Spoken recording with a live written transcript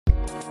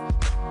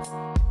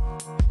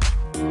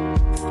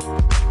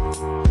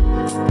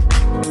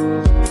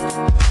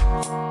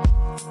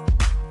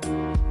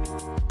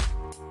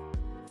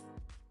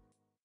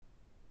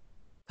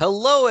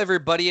Hello,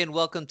 everybody, and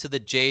welcome to the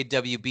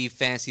JWB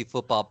Fantasy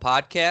Football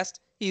Podcast.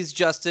 He's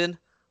Justin,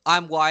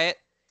 I'm Wyatt,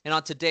 and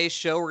on today's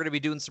show, we're going to be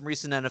doing some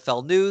recent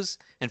NFL news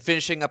and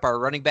finishing up our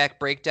running back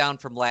breakdown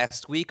from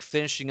last week,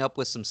 finishing up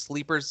with some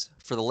sleepers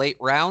for the late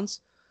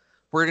rounds.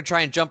 We're going to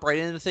try and jump right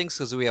into things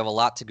because we have a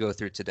lot to go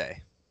through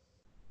today.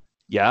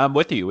 Yeah, I'm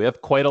with you. We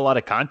have quite a lot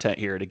of content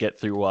here to get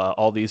through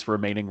all these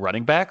remaining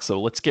running backs,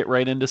 so let's get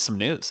right into some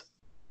news.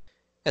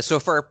 Yeah, so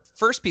for our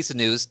first piece of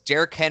news,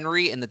 Derrick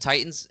Henry and the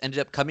Titans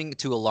ended up coming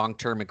to a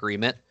long-term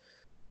agreement.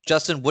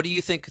 Justin, what do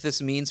you think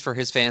this means for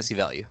his fantasy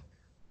value?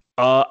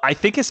 I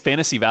think his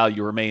fantasy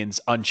value remains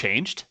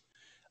unchanged.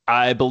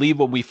 I believe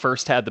when we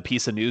first had the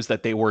piece of news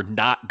that they were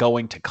not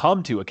going to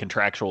come to a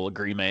contractual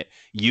agreement,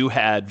 you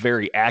had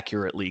very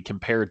accurately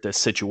compared this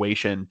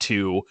situation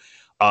to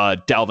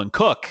Dalvin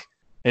Cook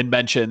and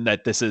mentioned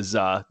that this is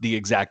the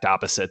exact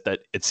opposite,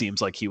 that it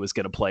seems like he was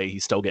going to play.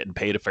 He's still getting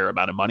paid a fair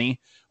amount of money.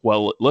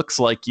 Well, it looks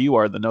like you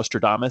are the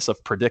Nostradamus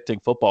of predicting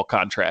football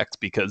contracts,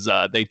 because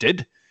they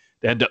did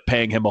end up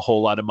paying him a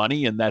whole lot of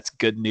money, and that's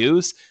good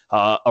news.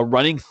 A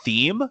running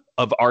theme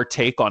of our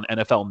take on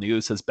NFL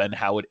news has been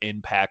how it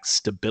impacts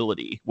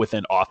stability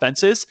within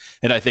offenses,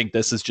 and I think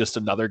this is just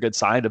another good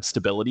sign of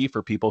stability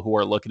for people who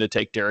are looking to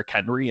take Derrick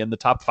Henry in the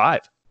top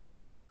 5.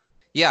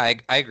 Yeah,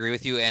 I agree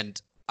with you,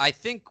 and I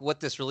think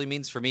what this really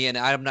means for me, and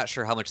I'm not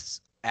sure how much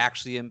this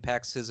actually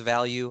impacts his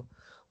value,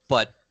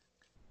 but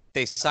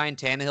they signed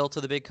Tannehill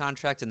to the big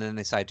contract, and then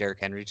they signed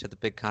Derrick Henry to the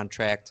big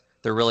contract.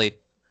 They're really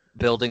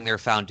building their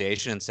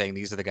foundation and saying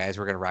these are the guys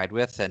we're going to ride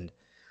with. And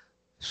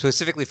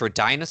specifically for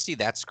Dynasty,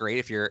 that's great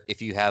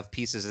if you have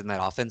pieces in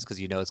that offense,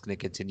 because you know it's going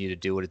to continue to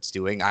do what it's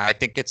doing. I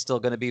think it's still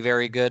going to be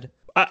very good.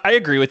 I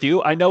agree with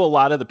you. I know a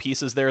lot of the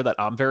pieces there that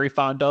I'm very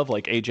fond of,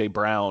 like A.J.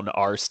 Brown,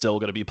 are still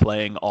going to be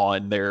playing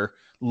on their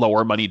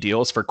lower money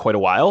deals for quite a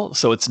while.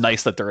 So it's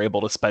nice that they're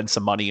able to spend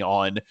some money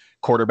on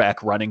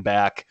quarterback, running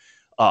back,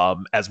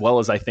 as well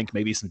as I think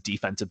maybe some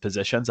defensive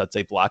positions that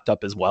they've locked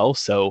up as well.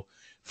 So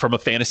from a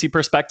fantasy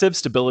perspective,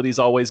 stability is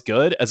always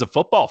good. As a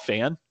football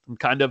fan, I'm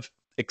kind of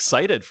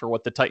excited for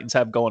what the Titans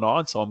have going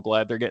on. So I'm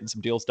glad they're getting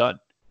some deals done.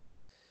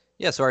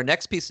 Yeah, so our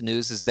next piece of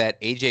news is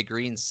that AJ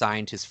Green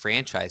signed his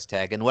franchise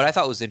tag. And what I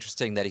thought was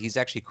interesting, that he's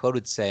actually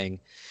quoted saying,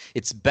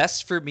 "It's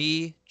best for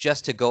me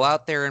just to go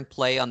out there and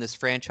play on this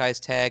franchise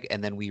tag,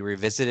 and then we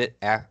revisit it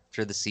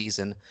after the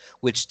season,"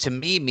 which to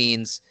me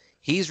means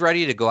he's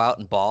ready to go out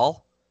and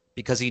ball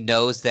because he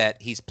knows that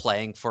he's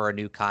playing for a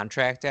new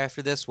contract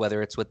after this,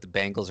 whether it's with the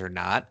Bengals or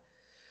not.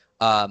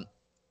 I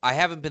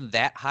haven't been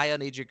that high on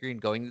AJ Green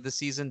going into the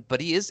season,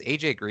 but he is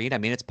AJ Green. I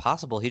mean, it's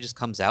possible he just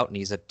comes out and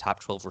he's a top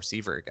 12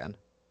 receiver again.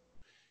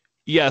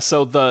 Yeah,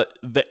 so the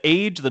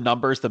age, the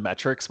numbers, the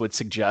metrics would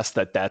suggest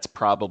that that's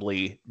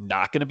probably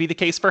not going to be the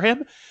case for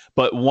him.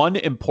 But one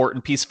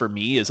important piece for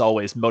me is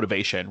always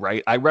motivation,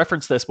 right? I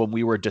referenced this when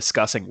we were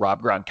discussing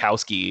Rob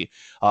Gronkowski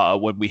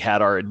when we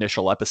had our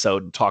initial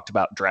episode and talked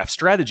about draft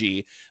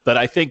strategy, that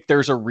I think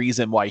there's a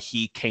reason why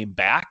he came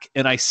back.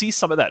 And I see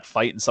some of that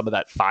fight and some of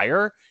that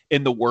fire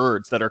in the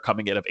words that are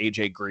coming out of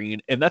AJ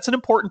Green. And that's an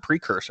important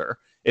precursor.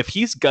 If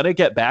he's going to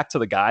get back to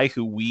the guy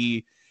who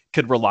we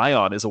could rely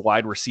on as a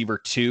wide receiver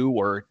 2,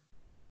 or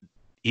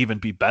even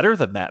be better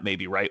than that,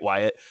 maybe, right,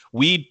 Wyatt?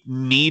 We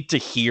need to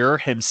hear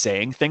him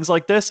saying things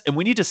like this, and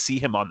we need to see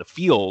him on the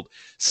field.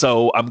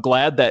 So I'm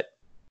glad that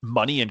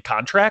money and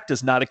contract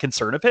is not a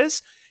concern of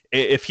his.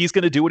 If he's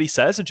going to do what he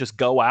says and just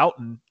go out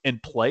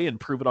and play and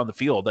prove it on the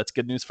field, that's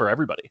good news for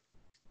everybody.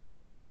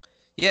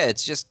 Yeah,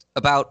 it's just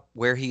about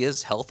where he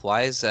is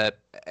health-wise.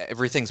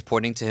 Everything's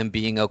pointing to him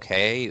being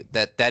okay.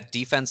 That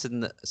defense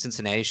in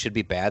Cincinnati should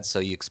be bad, so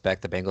you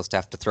expect the Bengals to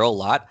have to throw a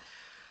lot.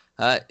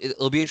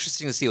 It'll be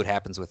interesting to see what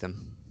happens with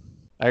him.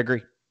 I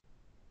agree.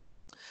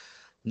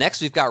 Next,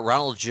 we've got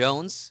Ronald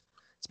Jones.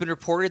 It's been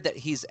reported that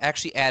he's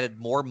actually added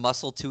more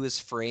muscle to his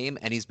frame,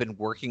 and he's been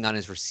working on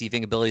his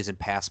receiving abilities and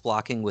pass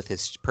blocking with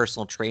his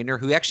personal trainer,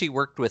 who he actually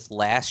worked with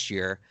last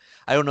year.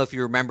 I don't know if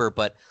you remember,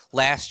 but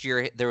last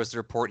year there was a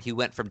report he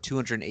went from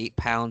 208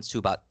 pounds to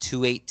about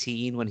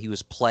 218 when he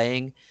was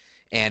playing,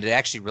 and it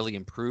actually really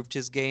improved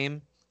his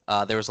game.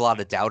 There was a lot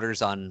of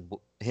doubters on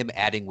him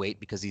adding weight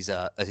because he's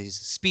a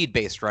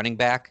speed-based running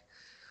back,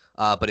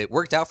 but it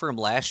worked out for him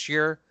last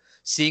year.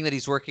 Seeing that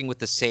he's working with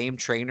the same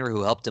trainer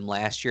who helped him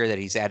last year, that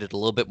he's added a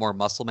little bit more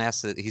muscle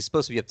mass, that he's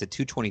supposed to be up to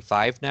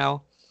 225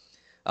 now,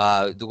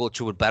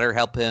 which would better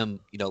help him,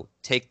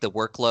 take the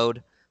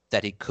workload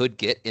that he could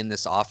get in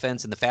this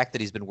offense. And the fact that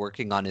he's been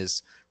working on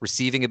his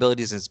receiving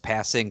abilities and his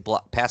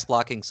pass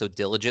blocking so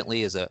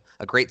diligently is a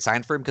great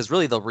sign for him, because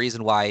really the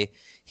reason why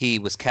he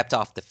was kept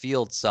off the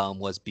field some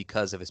was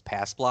because of his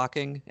pass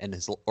blocking and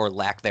or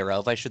lack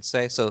thereof, I should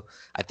say. So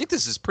I think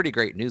this is pretty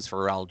great news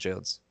for Ronald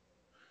Jones.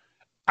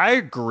 I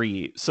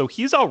agree. So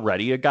he's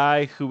already a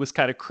guy who was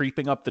kind of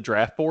creeping up the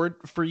draft board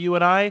for you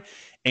and I,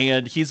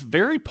 and he's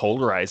very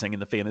polarizing in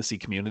the fantasy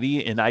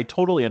community, and I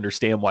totally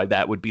understand why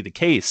that would be the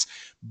case.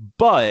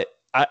 But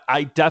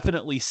I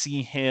definitely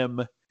see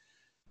him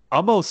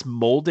almost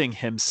molding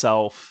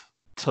himself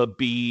to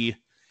be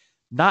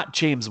not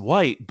James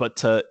White, but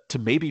to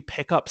maybe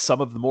pick up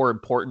some of the more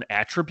important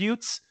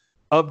attributes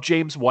of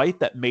James White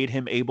that made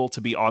him able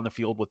to be on the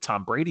field with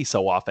Tom Brady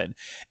so often.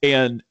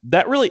 And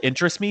that really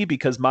interests me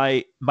because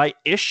my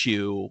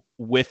issue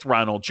with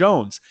Ronald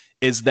Jones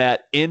is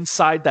that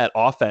inside that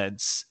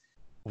offense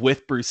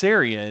with Bruce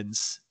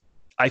Arians,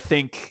 I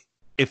think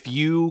if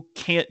you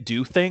can't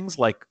do things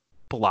like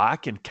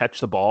block and catch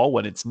the ball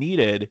when it's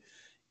needed,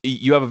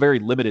 you have a very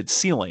limited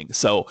ceiling.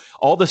 So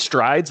all the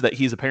strides that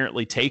he's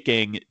apparently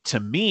taking, to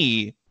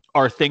me,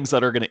 are things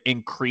that are going to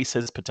increase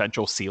his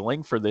potential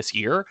ceiling for this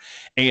year.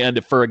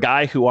 And for a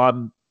guy who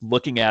I'm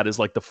looking at as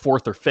like the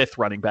fourth or fifth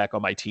running back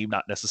on my team,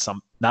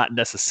 not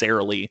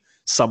necessarily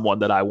someone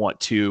that I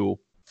want to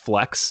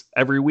flex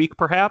every week,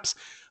 perhaps.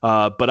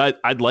 But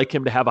I'd like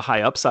him to have a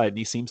high upside, and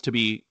he seems to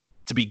be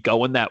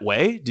going that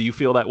way. Do you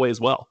feel that way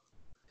as well?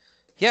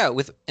 Yeah,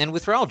 with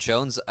Ronald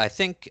Jones, I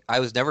think I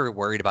was never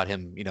worried about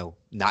him,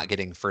 not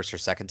getting first or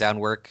second down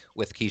work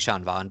with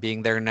Keyshawn Vaughn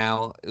being there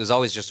now. It was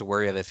always just a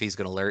worry of if he's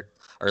going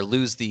to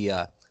lose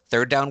the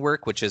third down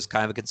work, which is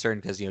kind of a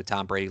concern because,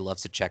 Tom Brady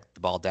loves to check the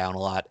ball down a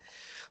lot.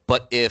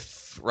 But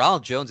if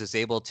Ronald Jones is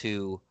able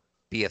to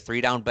be a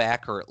 3-down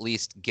back or at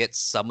least get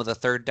some of the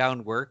third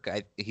down work,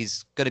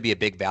 he's going to be a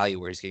big value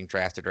where he's getting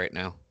drafted right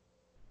now.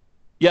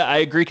 Yeah, I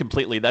agree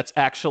completely. That's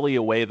actually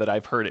a way that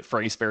I've heard it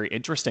phrased very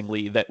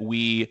interestingly, that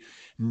we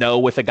know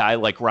with a guy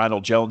like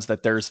Ronald Jones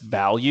that there's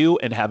value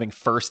in having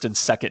first and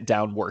second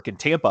down work in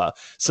Tampa.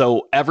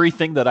 So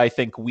everything that I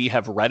think we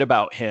have read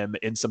about him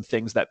and some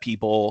things that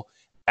people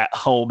at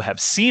home have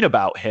seen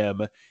about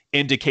him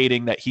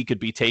indicating that he could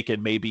be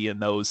taken maybe in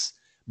those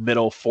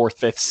middle fourth,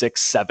 fifth,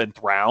 sixth, seventh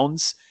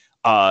rounds,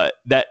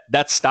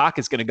 that stock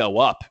is going to go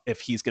up if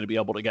he's going to be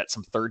able to get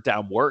some third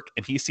down work.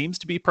 And he seems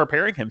to be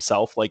preparing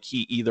himself like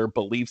he either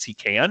believes he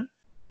can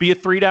be a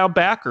 3-down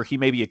back or he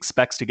maybe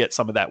expects to get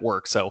some of that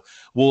work. So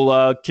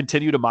we'll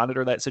continue to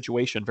monitor that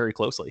situation very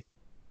closely.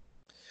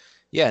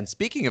 Yeah, and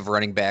speaking of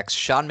running backs,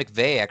 Sean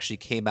McVay actually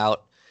came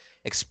out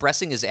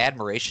expressing his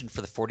admiration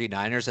for the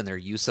 49ers and their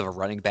use of a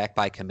running back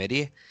by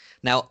committee.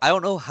 Now, I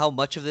don't know how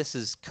much of this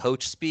is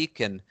coach speak,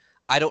 and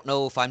I don't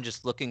know if I'm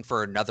just looking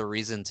for another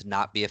reason to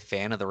not be a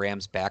fan of the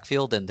Rams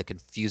backfield and the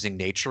confusing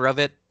nature of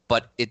it,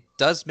 but it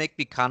does make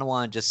me kind of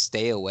want to just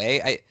stay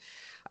away.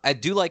 I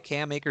do like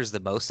Cam Akers the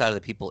most out of the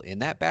people in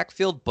that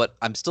backfield, but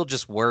I'm still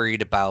just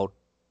worried about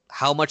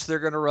how much they're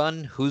going to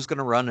run, who's going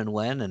to run and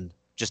when, and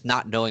just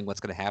not knowing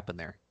what's going to happen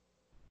there.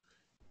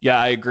 Yeah,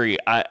 I agree.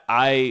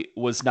 I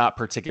was not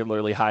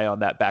particularly high on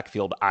that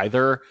backfield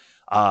either.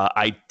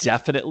 I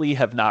definitely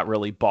have not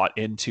really bought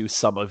into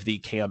some of the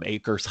Cam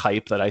Akers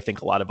hype that I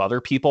think a lot of other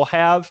people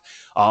have.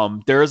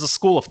 There is a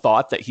school of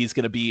thought that he's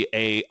going to be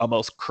a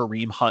almost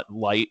Kareem Hunt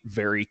light,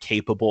 very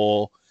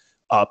capable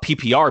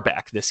PPR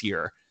back this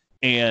year.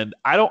 And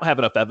I don't have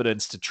enough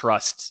evidence to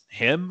trust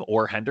him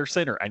or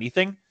Henderson or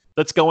anything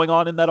that's going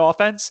on in that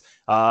offense.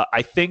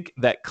 I think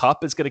that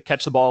Kupp is going to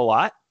catch the ball a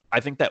lot. I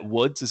think that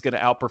Woods is going to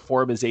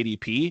outperform his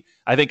ADP.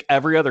 I think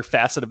every other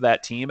facet of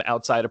that team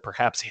outside of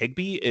perhaps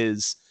Higbee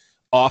is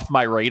off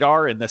my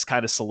radar, and this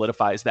kind of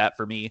solidifies that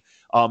for me.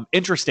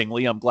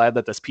 Interestingly, I'm glad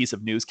that this piece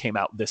of news came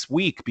out this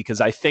week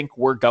because I think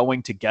we're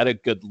going to get a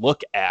good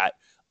look at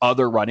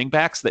other running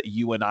backs that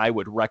you and I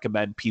would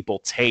recommend people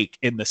take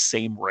in the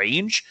same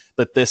range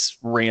that this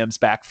Rams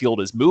backfield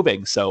is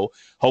moving. So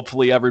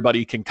hopefully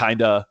everybody can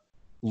kind of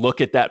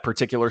look at that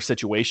particular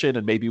situation,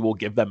 and maybe we'll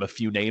give them a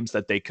few names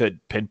that they could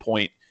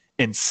pinpoint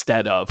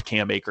instead of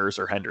Cam Akers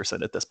or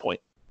Henderson at this point.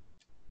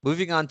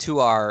 Moving on to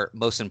our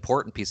most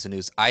important piece of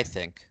news, I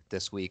think,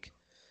 this week,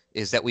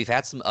 is that we've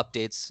had some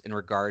updates in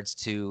regards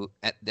to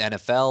the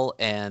NFL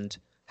and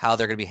how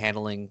they're going to be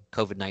handling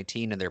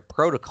COVID-19 and their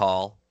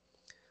protocol.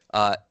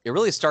 It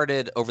really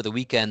started over the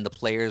weekend. The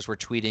players were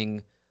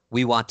tweeting,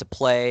 "We want to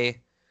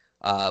play,"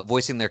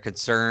 voicing their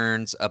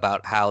concerns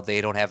about how they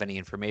don't have any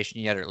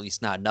information yet, or at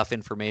least not enough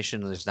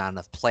information. There's not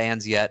enough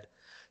plans yet.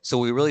 So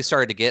we really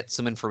started to get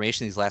some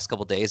information these last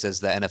couple of days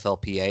as the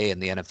NFLPA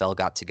and the NFL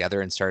got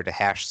together and started to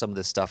hash some of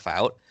this stuff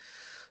out.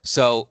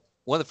 So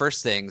one of the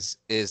first things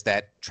is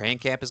that training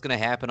camp is going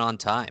to happen on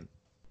time.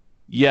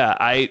 Yeah,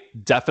 I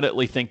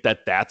definitely think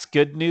that that's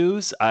good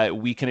news.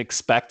 We can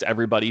expect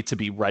everybody to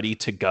be ready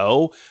to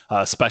go,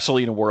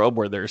 especially in a world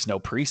where there's no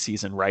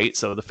preseason, right?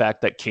 So the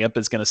fact that camp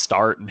is going to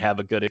start and have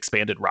a good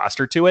expanded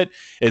roster to it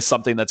is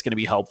something that's going to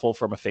be helpful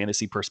from a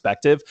fantasy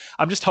perspective.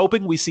 I'm just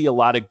hoping we see a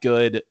lot of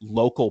good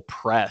local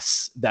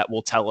press that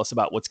will tell us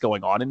about what's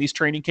going on in these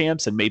training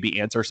camps and maybe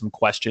answer some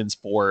questions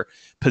for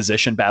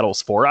position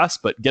battles for us.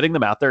 But getting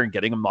them out there and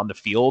getting them on the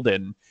field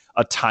and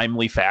a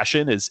timely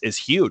fashion is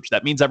huge.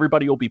 That means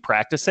everybody will be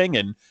practicing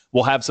and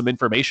we'll have some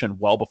information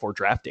well before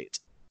draft dates.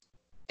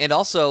 And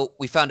also,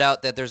 we found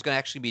out that there's going to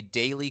actually be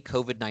daily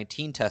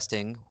COVID-19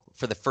 testing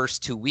for the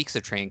first 2 weeks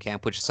of training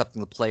camp, which is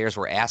something the players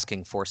were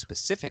asking for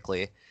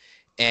specifically.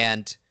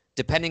 And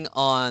depending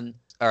on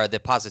the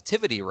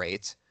positivity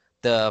rate,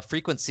 the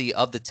frequency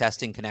of the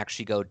testing can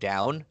actually go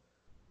down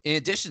In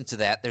addition to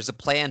that, there's a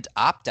planned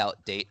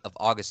opt-out date of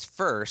August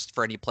 1st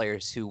for any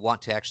players who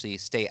want to actually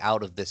stay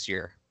out of this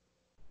year.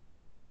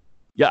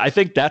 Yeah, I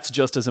think that's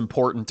just as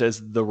important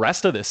as the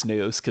rest of this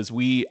news because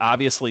we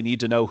obviously need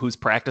to know who's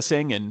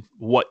practicing and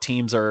what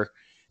teams are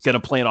going to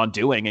plan on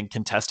doing in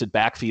contested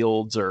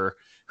backfields or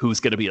who's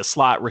going to be a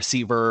slot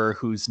receiver,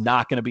 who's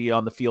not going to be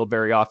on the field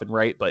very often,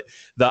 right? But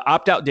the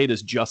opt out date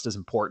is just as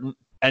important.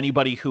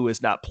 Anybody who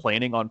is not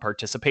planning on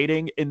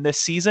participating in this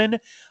season,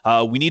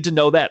 we need to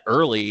know that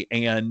early.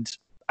 And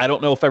I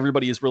don't know if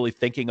everybody is really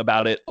thinking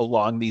about it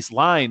along these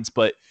lines,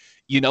 but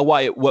you know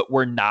why? What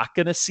we're not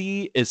going to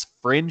see is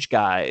fringe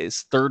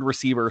guys, third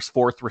receivers,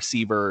 fourth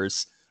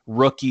receivers,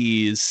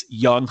 rookies,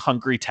 young,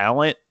 hungry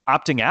talent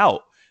opting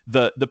out.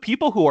 The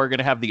people who are going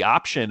to have the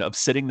option of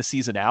sitting the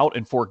season out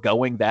and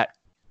foregoing that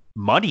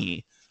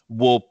money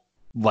will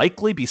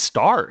likely be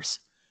stars.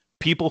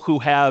 People who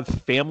have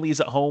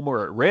families at home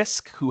or at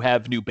risk, who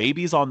have new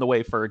babies on the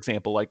way, for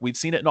example, like we've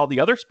seen it in all the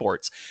other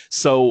sports.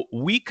 So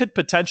we could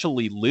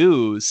potentially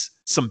lose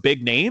some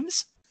big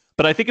names.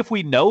 But I think if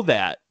we know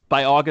that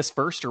by August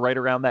 1st or right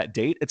around that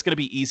date, it's going to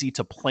be easy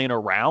to plan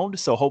around.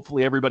 So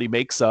hopefully everybody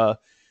makes a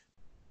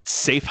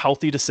safe,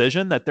 healthy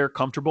decision that they're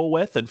comfortable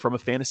with. And from a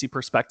fantasy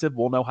perspective,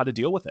 we'll know how to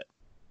deal with it.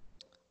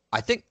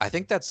 I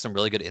think that's some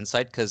really good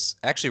insight because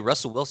actually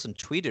Russell Wilson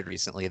tweeted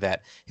recently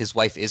that his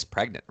wife is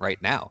pregnant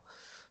right now.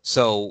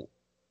 So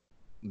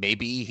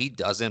maybe he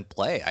doesn't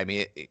play. I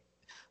mean,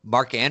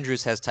 Mark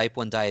Andrews has type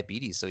 1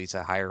 diabetes, so he's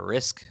a higher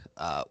risk.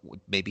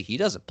 Maybe he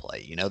doesn't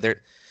play.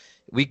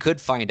 We could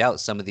find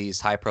out some of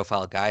these high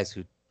profile guys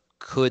who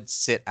could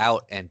sit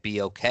out and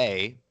be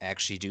okay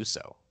actually do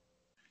so.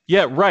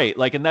 Yeah, right.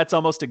 And that's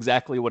almost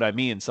exactly what I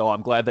mean. So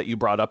I'm glad that you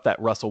brought up that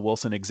Russell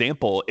Wilson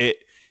example. It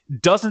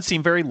doesn't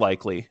seem very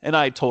likely, and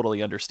I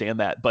totally understand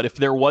that. But if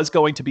there was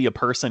going to be a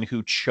person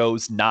who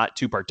chose not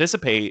to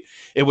participate,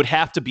 it would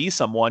have to be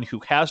someone who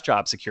has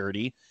job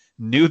security,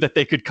 knew that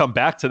they could come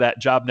back to that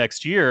job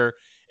next year,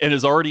 and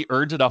has already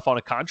earned enough on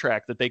a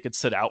contract that they could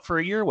sit out for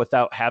a year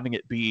without having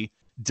it be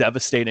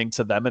devastating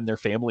to them and their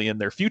family and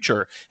their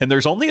future. And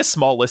there's only a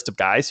small list of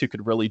guys who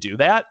could really do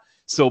that.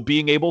 So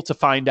being able to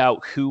find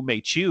out who may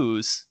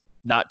choose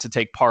not to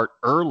take part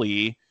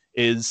early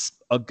is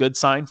a good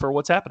sign for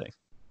what's happening.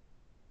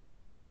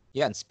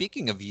 Yeah, and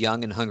speaking of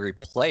young and hungry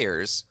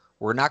players,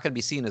 we're not going to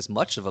be seeing as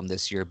much of them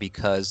this year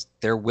because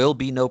there will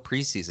be no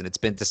preseason. It's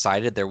been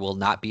decided there will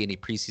not be any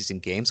preseason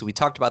games. We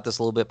talked about this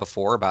a little bit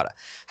before about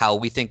how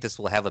we think this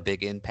will have a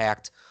big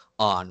impact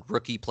on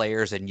rookie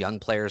players and young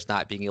players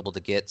not being able to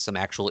get some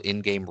actual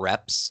in-game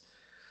reps.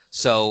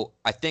 So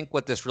I think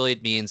what this really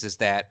means is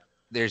that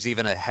there's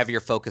even a heavier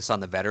focus on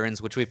the veterans,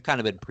 which we've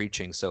kind of been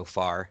preaching so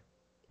far.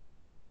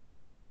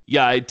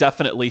 Yeah, I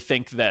definitely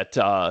think that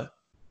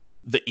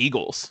the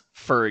Eagles,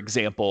 for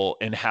example,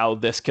 and how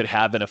this could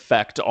have an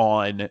effect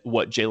on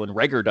what Jalen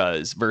Reagor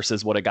does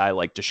versus what a guy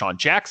like Deshaun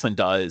Jackson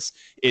does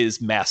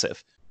is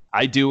massive.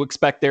 I do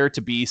expect there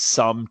to be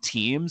some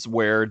teams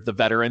where the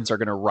veterans are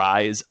going to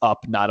rise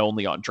up not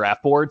only on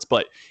draft boards,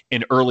 but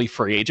in early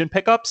free agent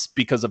pickups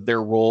because of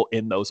their role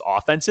in those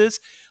offenses.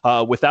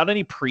 Without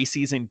any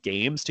preseason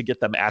games to get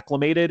them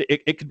acclimated,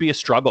 it could be a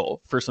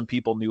struggle for some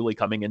people newly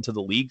coming into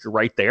the league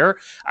right there.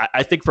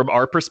 I think from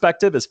our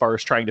perspective, as far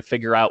as trying to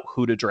figure out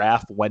who to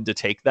draft, when to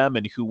take them,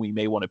 and who we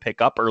may want to pick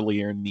up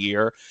earlier in the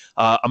year,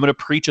 I'm going to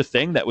preach a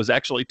thing that was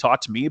actually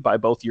taught to me by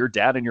both your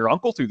dad and your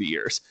uncle through the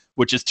years,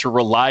 which is to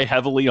rely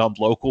heavily on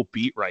local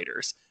beat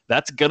writers.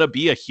 That's going to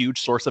be a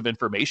huge source of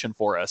information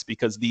for us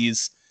because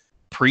these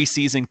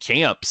preseason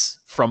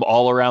camps from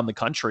all around the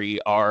country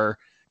are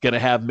going to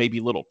have maybe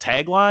little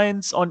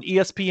taglines on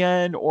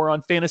ESPN or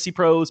on Fantasy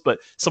Pros, but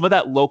some of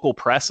that local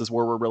press is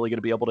where we're really going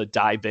to be able to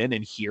dive in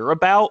and hear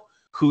about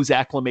who's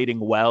acclimating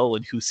well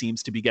and who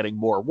seems to be getting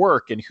more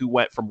work and who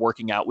went from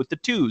working out with the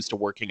twos to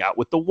working out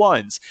with the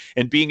ones.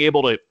 And being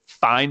able to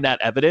find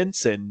that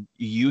evidence and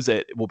use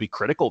it will be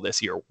critical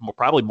this year,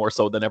 probably more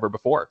so than ever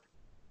before.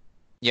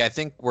 Yeah, I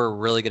think we're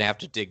really going to have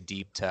to dig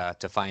deep to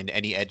find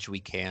any edge we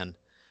can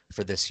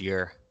for this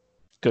year.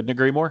 Couldn't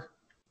agree more.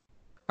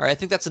 All right, I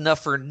think that's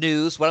enough for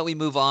news. Why don't we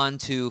move on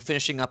to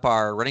finishing up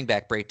our running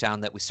back breakdown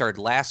that we started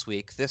last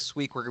week. This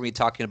week, we're going to be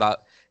talking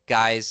about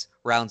guys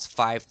rounds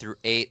 5 through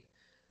 8.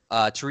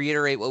 To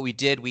reiterate what we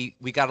did, we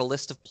got a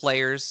list of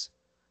players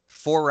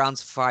for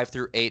rounds 5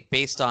 through 8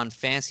 based on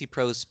Fantasy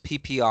Pros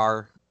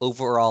PPR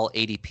overall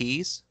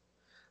ADPs.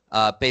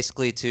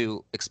 Basically,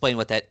 to explain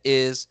what that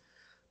is,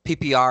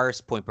 PPR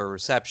is point per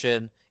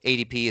reception.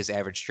 ADP is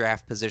average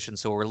draft position.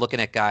 So we're looking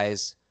at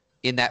guys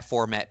in that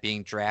format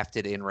being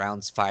drafted in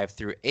rounds 5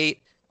 through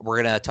 8.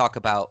 We're going to talk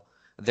about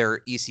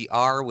their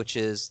ECR, which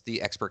is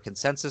the expert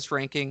consensus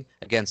ranking,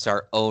 against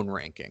our own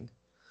ranking.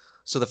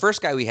 So the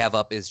first guy we have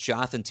up is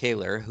Jonathan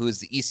Taylor, who is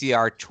the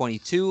ECR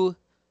 22,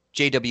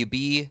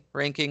 JWB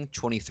ranking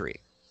 23.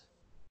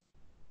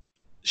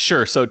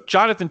 Sure. So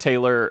Jonathan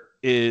Taylor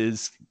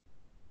is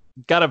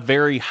got a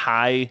very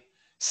high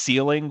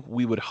ceiling,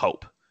 we would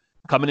hope,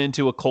 coming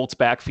into a Colts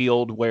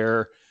backfield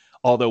where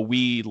Although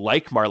we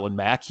like Marlon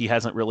Mack, he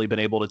hasn't really been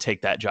able to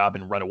take that job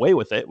and run away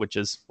with it, which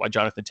is why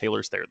Jonathan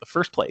Taylor's there in the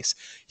first place.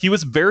 He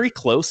was very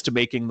close to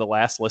making the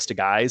last list of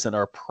guys in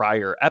our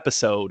prior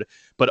episode,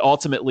 but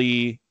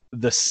ultimately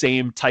the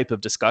same type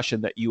of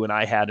discussion that you and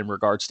I had in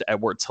regards to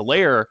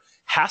Edwards-Helaire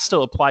has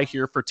to apply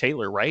here for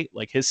Taylor, right?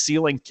 Like his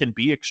ceiling can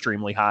be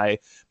extremely high,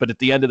 but at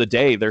the end of the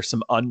day, there's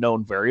some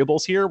unknown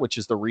variables here, which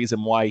is the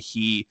reason why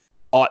he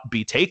ought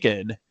be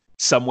taken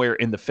somewhere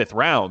in the 5th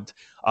round.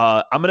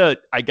 I'm going to,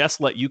 I guess,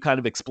 let you kind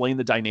of explain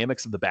the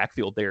dynamics of the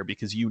backfield there,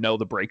 because you know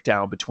the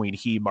breakdown between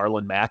he,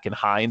 Marlon Mack, and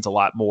Hines a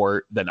lot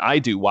more than I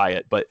do,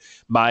 Wyatt. But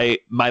my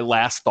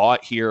last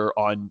thought here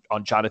on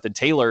Jonathan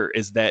Taylor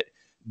is that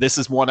this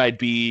is one I'd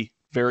be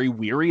very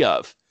weary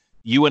of.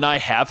 You and I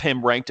have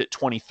him ranked at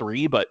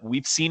 23, but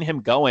we've seen him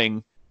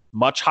going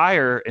much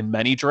higher in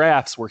many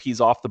drafts where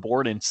he's off the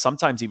board in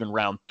sometimes even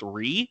round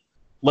 3,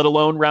 let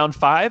alone round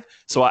 5.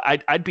 So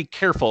I'd be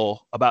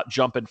careful about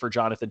jumping for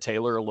Jonathan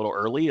Taylor a little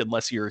early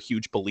unless you're a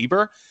huge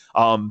believer.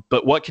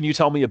 But what can you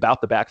tell me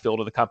about the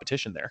backfield of the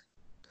competition there?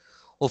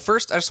 Well,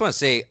 first, I just want to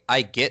say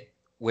I get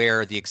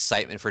where the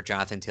excitement for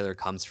Jonathan Taylor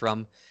comes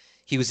from.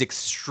 He was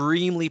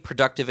extremely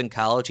productive in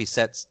college. He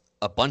sets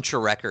a bunch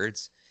of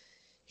records.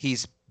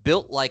 He's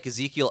built like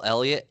Ezekiel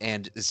Elliott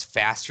and is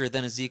faster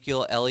than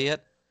Ezekiel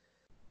Elliott,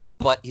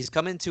 but he's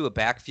come into a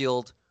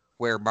backfield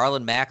where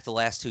Marlon Mack the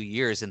last 2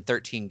 years in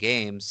 13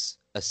 games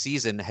a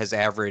season has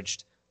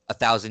averaged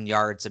 1,000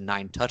 yards and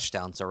 9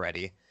 touchdowns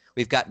already.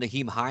 We've got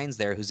Nyheim Hines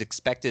there, who's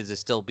expected to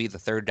still be the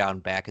 3rd down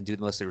back and do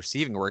most of the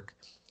receiving work.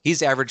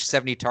 He's averaged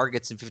 70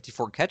 targets and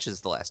 54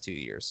 catches the last 2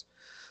 years.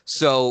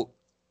 So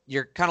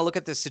you're kind of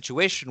looking at this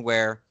situation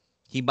where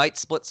he might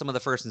split some of the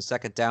 1st and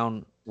 2nd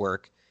down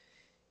work.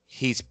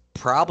 He's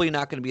probably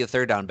not going to be a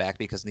 3rd down back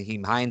because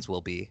Nyheim Hines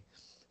will be.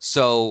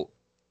 So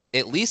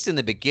at least in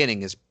the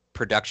beginning, his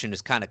production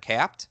is kind of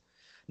capped.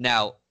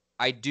 Now,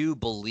 I do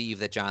believe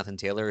that Jonathan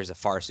Taylor is a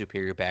far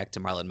superior back to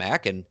Marlon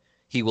Mack, and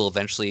he will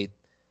eventually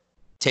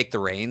take the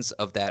reins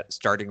of that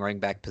starting running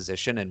back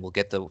position and will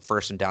get the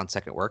 1st and down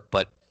 2nd work.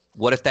 But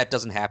what if that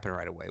doesn't happen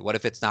right away? What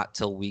if it's not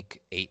till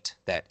week 8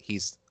 that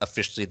he's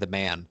officially the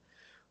man?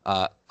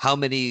 How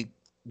many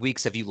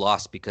weeks have you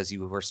lost because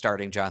you were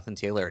starting Jonathan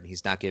Taylor and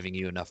he's not giving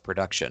you enough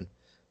production?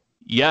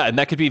 Yeah, and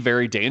that could be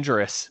very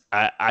dangerous.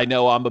 I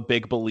know I'm a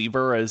big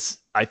believer, as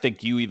I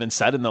think you even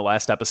said in the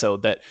last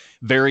episode, that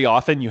very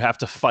often you have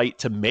to fight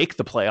to make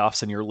the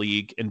playoffs in your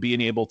league, and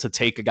being able to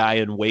take a guy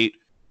and wait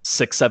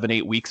 6, 7,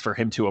 8 weeks for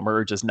him to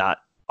emerge is not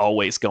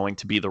always going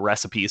to be the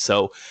recipe.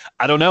 So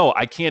I don't know.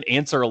 I can't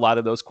answer a lot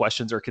of those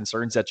questions or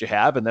concerns that you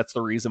have. And that's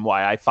the reason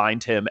why I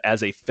find him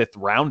as a 5th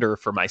rounder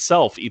for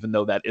myself, even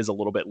though that is a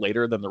little bit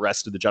later than the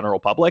rest of the general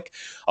public.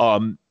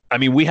 I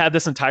mean, we had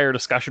this entire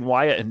discussion,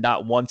 Wyatt, and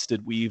not once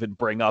did we even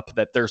bring up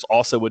that there's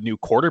also a new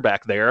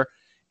quarterback there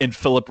in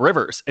Phillip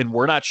Rivers. And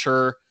we're not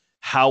sure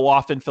how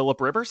often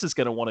Phillip Rivers is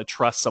going to want to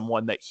trust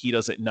someone that he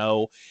doesn't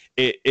know.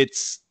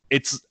 It's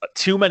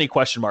too many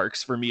question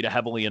marks for me to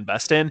heavily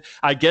invest in.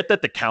 I get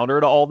that the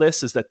counter to all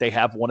this is that they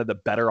have one of the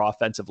better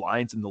offensive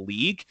lines in the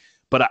league,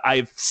 but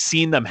I've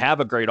seen them have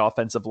a great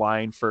offensive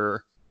line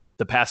for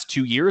the past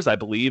 2 years, I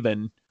believe.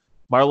 And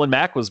Marlon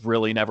Mack was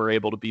really never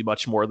able to be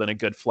much more than a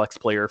good flex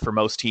player for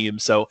most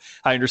teams. So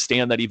I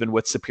understand that even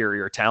with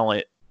superior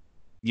talent,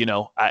 you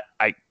know,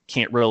 I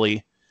can't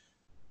really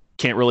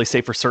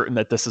say for certain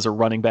that this is a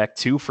running back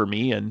 2 for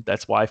me. And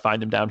that's why I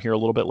find him down here a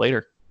little bit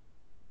later.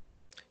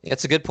 Yeah,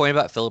 it's a good point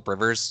about Phillip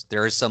Rivers.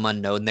 There is some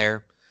unknown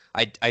there.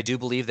 I do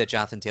believe that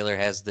Jonathan Taylor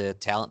has the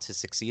talent to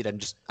succeed. I'm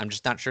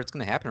just not sure it's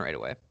going to happen right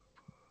away.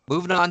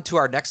 Moving on to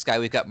our next guy,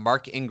 we've got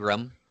Mark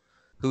Ingram,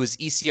 who is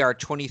ECR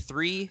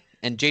 23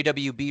 and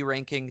JWB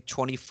ranking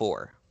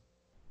 24.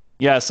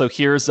 Yeah, so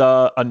here's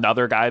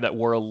another guy that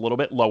we're a little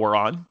bit lower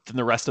on than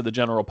the rest of the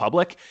general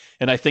public,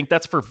 and I think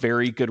that's for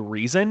very good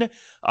reason.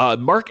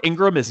 Mark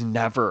Ingram is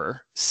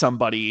never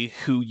somebody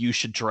who you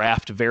should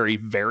draft very,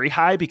 very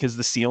high because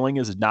the ceiling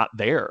is not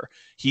there.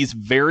 He's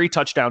very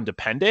touchdown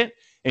dependent,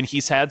 and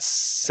he's had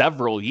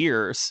several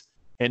years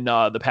in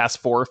the past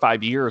 4 or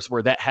 5 years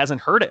where that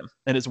hasn't hurt him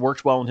and has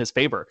worked well in his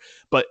favor.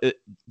 But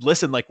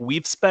listen, like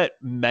we've spent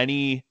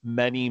many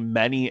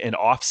an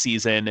off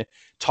season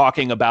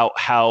talking about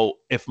how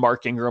if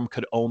Mark Ingram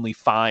could only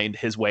find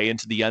his way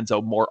into the end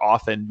zone more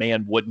often,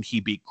 man, wouldn't he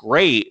be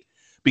great?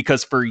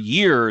 Because for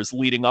years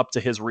leading up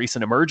to his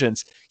recent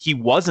emergence, he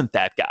wasn't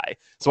that guy.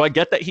 So I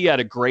get that he had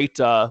a great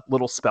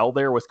little spell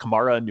there with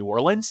Kamara in New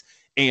Orleans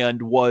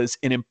and was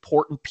an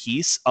important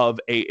piece of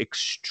a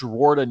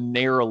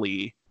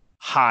extraordinarily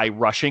high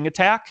rushing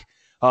attack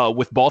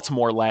with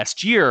Baltimore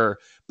last year,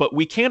 but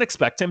we can't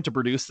expect him to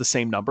produce the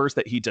same numbers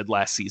that he did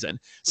last season.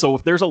 So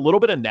if there's a little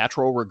bit of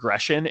natural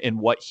regression in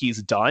what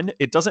he's done,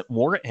 it doesn't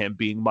warrant him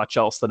being much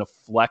else than a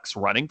flex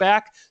running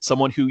back,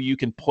 someone who you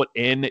can put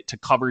in to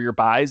cover your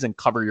buys and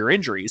cover your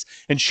injuries.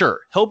 And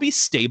sure, he'll be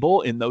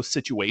stable in those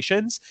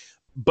situations,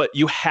 but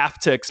you have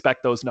to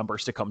expect those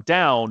numbers to come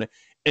down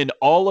And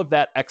all of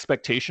that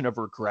expectation of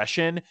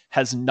regression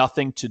has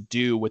nothing to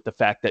do with the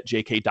fact that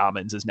J.K.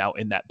 Dobbins is now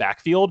in that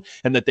backfield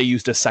and that they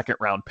used a second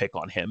round pick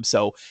on him.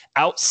 So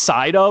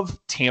outside of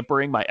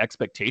tampering my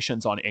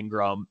expectations on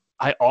Ingram,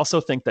 I also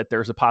think that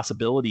there's a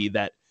possibility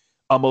that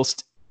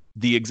almost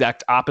the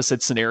exact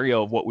opposite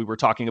scenario of what we were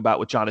talking about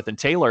with Jonathan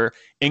Taylor,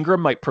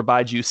 Ingram might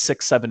provide you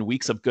 6-7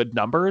 weeks of good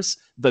numbers,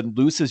 then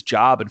lose his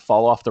job and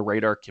fall off the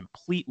radar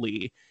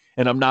completely.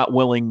 And I'm not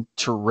willing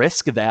to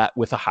risk that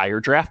with a higher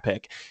draft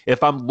pick.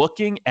 If I'm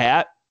looking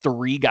at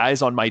 3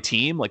 guys on my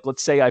team, like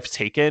let's say I've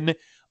taken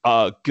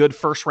a good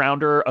first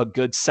rounder, a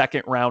good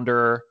second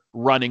rounder,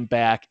 running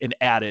back, and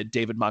added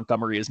David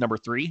Montgomery as number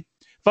 3.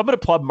 If I'm going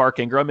to plug Mark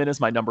Ingram in as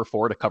my number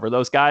 4 to cover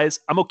those guys,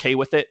 I'm okay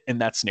with it in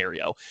that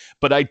scenario.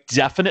 But I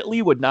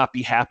definitely would not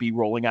be happy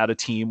rolling out a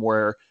team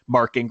where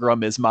Mark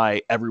Ingram is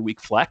my every week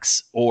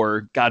flex,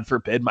 or God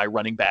forbid, my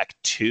running back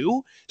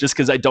 2, just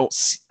because I don't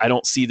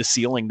see the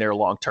ceiling there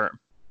long term.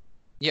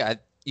 Yeah,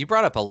 you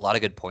brought up a lot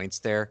of good points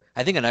there.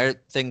 I think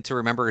another thing to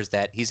remember is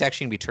that he's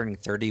actually going to be turning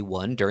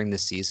 31 during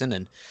this season,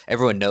 and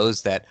everyone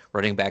knows that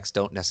running backs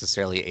don't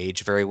necessarily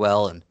age very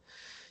well. And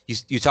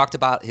you talked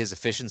about his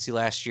efficiency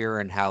last year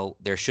and how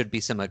there should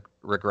be some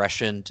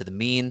regression to the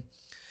mean,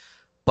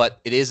 but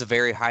it is a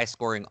very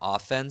high-scoring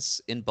offense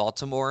in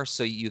Baltimore,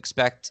 so you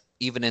expect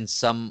even in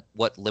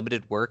somewhat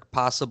limited work,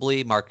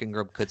 possibly, Mark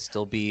Ingram could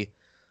still be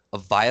a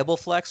viable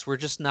flex. We're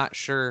just not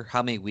sure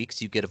how many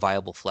weeks you get a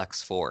viable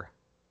flex for.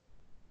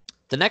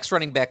 The next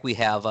running back we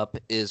have up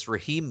is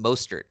Raheem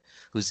Mostert,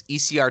 who's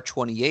ECR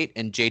 28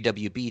 and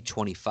JWB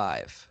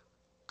 25.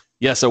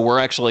 Yeah, so we're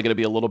actually going to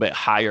be a little bit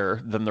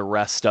higher than the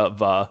rest of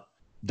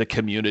the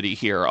community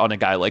here on a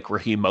guy like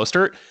Raheem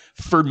Mostert.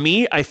 For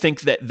me, I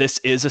think that this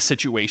is a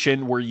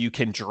situation where you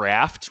can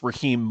draft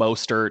Raheem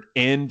Mostert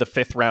in the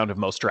 5th round of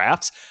most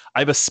drafts.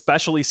 I've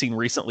especially seen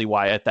recently,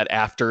 Wyatt, that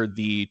after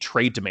the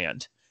trade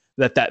demand,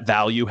 that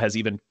value has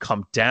even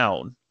come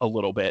down a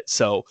little bit.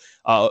 So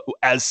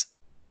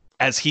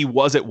as he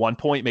was at one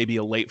point, maybe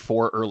a late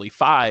 4, early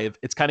 5,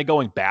 it's kind of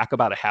going back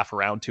about a half a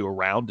round to a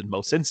round in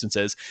most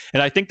instances.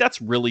 And I think that's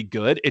really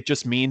good. It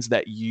just means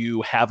that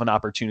you have an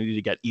opportunity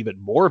to get even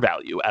more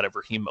value out of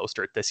Raheem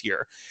Mostert this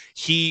year.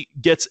 He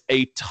gets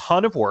a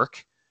ton of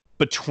work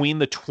between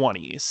the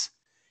 20s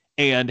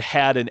and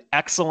had an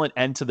excellent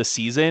end to the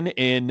season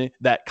in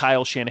that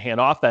Kyle Shanahan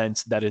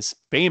offense that is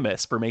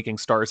famous for making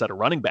stars out of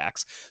running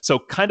backs. So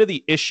kind of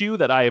the issue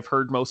that I have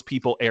heard most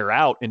people air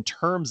out in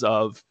terms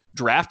of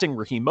drafting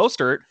Raheem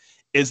Mostert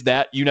is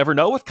that you never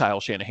know with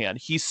Kyle Shanahan.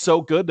 He's so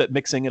good at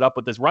mixing it up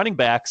with his running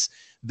backs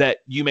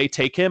that you may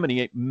take him and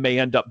he may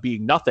end up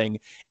being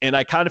nothing. And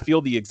I kind of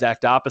feel the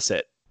exact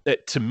opposite.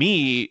 That to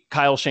me,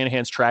 Kyle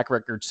Shanahan's track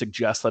record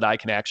suggests that I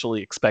can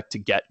actually expect to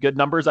get good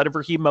numbers out of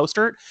Raheem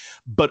Mostert,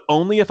 but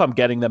only if I'm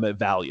getting them at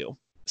value.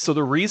 So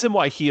the reason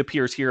why he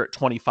appears here at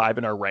 25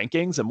 in our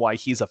rankings and why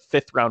he's a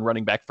 5th round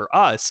running back for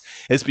us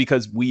is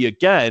because we,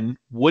 again,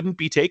 wouldn't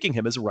be taking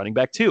him as a running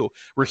back too.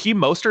 Raheem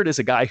Mostert is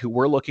a guy who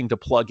we're looking to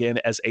plug in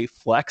as a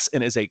flex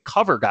and as a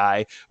cover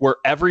guy where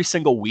every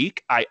single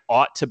week I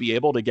ought to be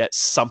able to get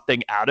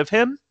something out of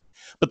him.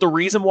 But the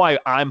reason why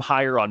I'm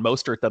higher on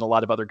Mostert than a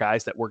lot of other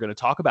guys that we're going to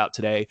talk about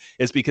today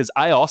is because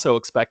I also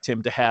expect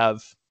him to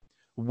have,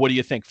 what do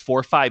you think,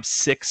 4, 5,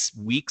 6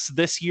 weeks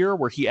this year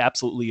where he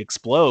absolutely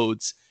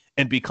explodes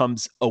and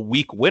becomes a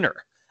week winner.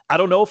 I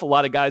don't know if a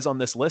lot of guys on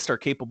this list are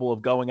capable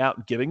of going out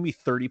and giving me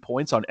 30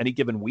 points on any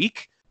given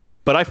week,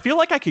 but I feel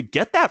like I could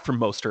get that from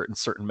Mostert in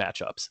certain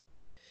matchups.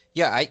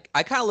 Yeah,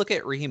 I kind of look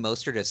at Raheem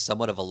Mostert as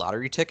somewhat of a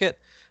lottery ticket.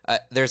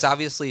 There's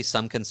obviously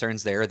some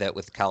concerns there that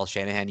with Kyle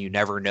Shanahan, you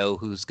never know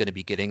who's going to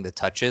be getting the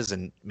touches,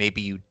 and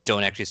maybe you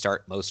don't actually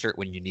start Mostert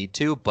when you need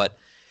to, but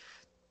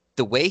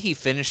the way he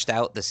finished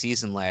out the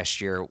season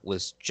last year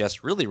was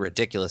just really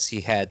ridiculous.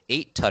 He had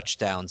 8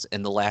 touchdowns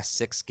in the last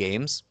 6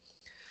 games,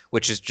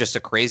 which is just a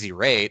crazy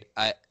rate.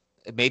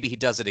 Maybe he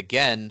does it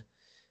again.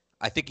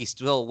 I think he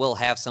still will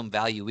have some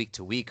value week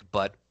to week,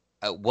 but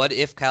what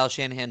if Kyle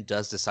Shanahan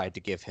does decide to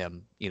give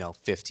him,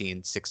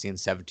 15, 16,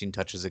 17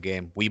 touches a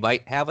game? We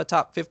might have a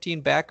top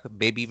 15 back,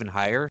 maybe even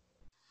higher.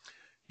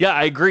 Yeah,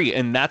 I agree.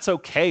 And that's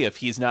okay if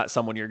he's not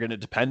someone you're going to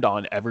depend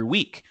on every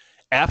week.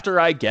 After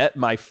I get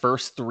my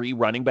first 3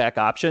 running back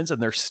options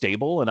and they're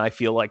stable and I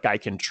feel like I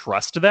can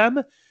trust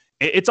them,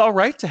 it's all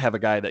right to have a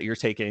guy that you're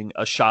taking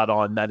a shot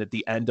on then at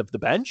the end of the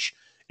bench.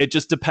 It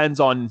just depends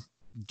on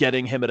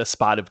getting him at a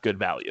spot of good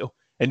value.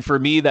 And for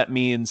me, that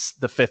means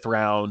the 5th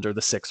round or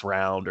the 6th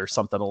round or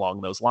something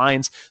along those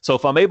lines. So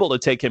if I'm able to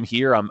take him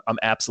here, I'm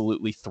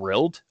absolutely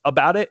thrilled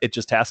about it. It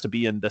just has to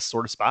be in this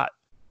sort of spot.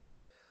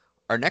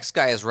 Our next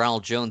guy is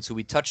Ronald Jones, who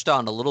we touched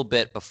on a little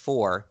bit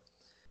before.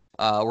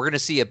 We're going to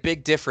see a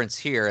big difference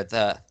here.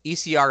 The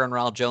ECR on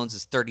Ronald Jones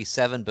is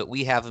 37, but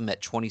we have him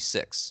at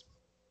 26.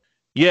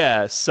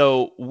 Yeah,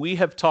 so we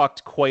have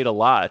talked quite a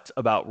lot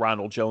about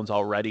Ronald Jones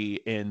already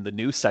in the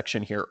news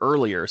section here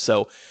earlier.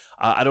 So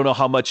I don't know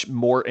how much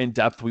more in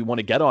depth we want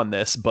to get on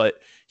this,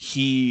 but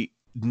he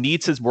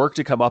needs his work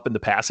to come up in the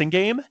passing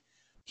game.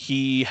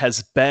 He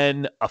has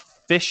been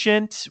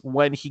efficient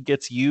when he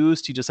gets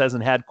used. He just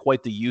hasn't had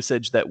quite the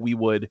usage that we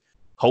would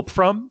hope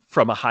from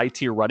a high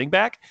tier running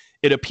back.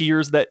 It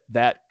appears that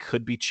that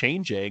could be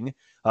changing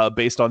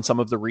based on some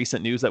of the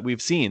recent news that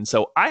we've seen.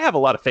 So I have a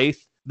lot of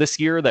faith this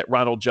year that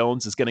Ronald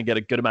Jones is going to get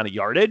a good amount of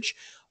yardage.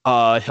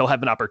 He'll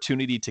have an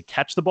opportunity to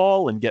catch the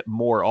ball and get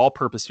more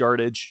all-purpose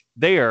yardage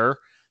there.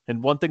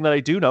 And one thing that I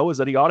do know is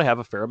that he ought to have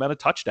a fair amount of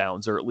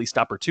touchdowns, or at least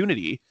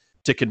opportunity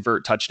to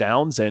convert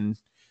touchdowns. And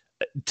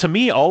to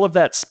me, all of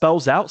that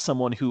spells out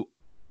someone who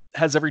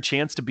has every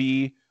chance to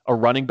be a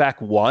running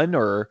back 1,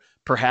 or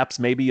perhaps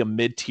maybe a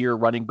mid-tier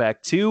running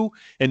back 2.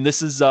 And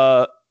this is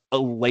a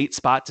late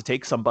spot to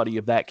take somebody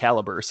of that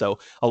caliber. So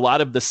a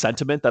lot of the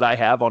sentiment that I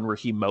have on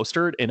Raheem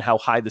Mostert and how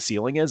high the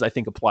ceiling is, I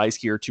think applies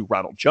here to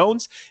Ronald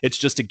Jones. It's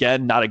just,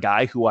 again, not a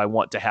guy who I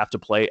want to have to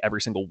play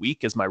every single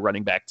week as my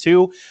running back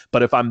 2.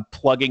 But if I'm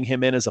plugging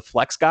him in as a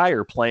flex guy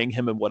or playing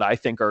him in what I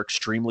think are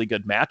extremely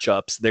good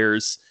matchups,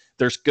 there's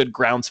good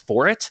grounds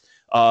for it.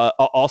 I'll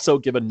also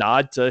give a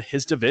nod to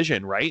his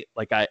division, right?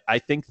 Like I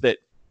think that,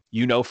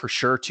 for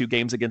sure 2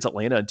 games against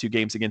Atlanta and 2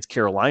 games against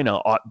Carolina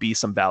ought be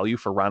some value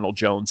for Ronald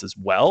Jones as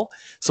well.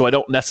 So I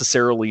don't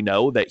necessarily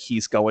know that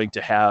he's going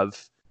to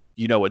have,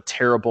 a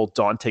terrible,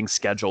 daunting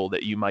schedule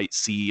that you might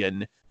see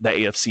in the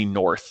AFC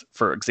North,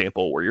 for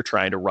example, where you're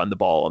trying to run the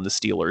ball on the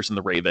Steelers and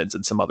the Ravens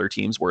and some other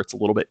teams where it's a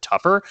little bit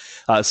tougher.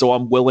 So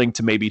I'm willing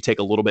to maybe take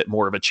a little bit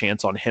more of a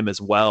chance on him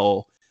as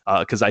well,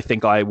 because I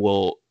think I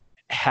will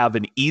have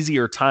an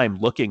easier time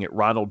looking at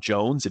Ronald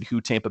Jones and who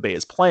Tampa Bay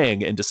is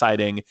playing and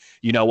deciding,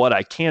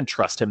 I can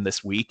trust him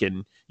this week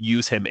and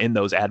use him in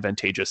those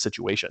advantageous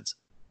situations.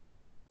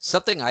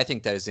 Something I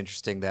think that is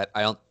interesting that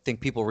I don't think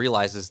people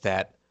realize is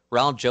that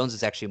Ronald Jones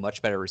is actually a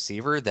much better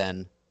receiver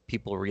than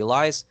people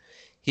realize.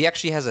 He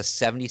actually has a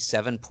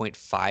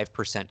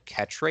 77.5%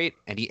 catch rate,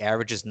 and he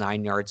averages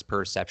 9 yards per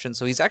reception.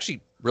 So he's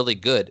actually really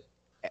good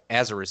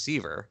as a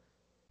receiver.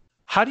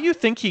 How do you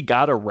think he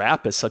got a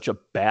rap as such a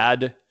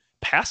bad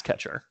pass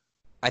catcher?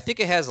 I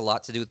think it has a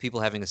lot to do with people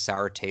having a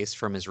sour taste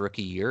from his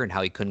rookie year and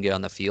how he couldn't get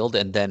on the field,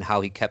 and then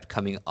how he kept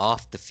coming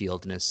off the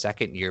field in his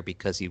second year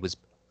because he was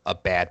a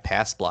bad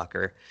pass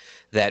blocker,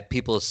 that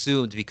people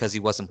assumed because he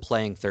wasn't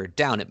playing third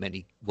down, it meant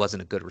he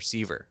wasn't a good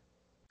receiver.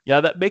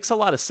 Yeah, that makes a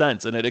lot of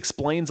sense, and it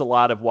explains a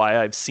lot of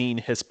why I've seen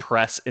his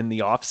press in the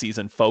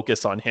offseason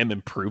focus on him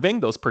improving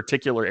those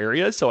particular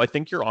areas, so I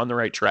think you're on the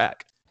right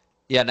track.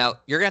 Yeah, now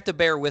you're going to have to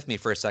bear with me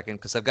for a second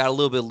because I've got a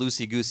little bit of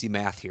loosey-goosey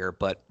math here,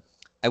 but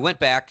I went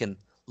back and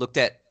looked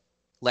at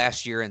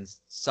last year and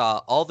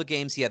saw all the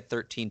games he had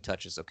 13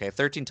 touches. Okay,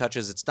 13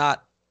 touches. It's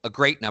not a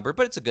great number,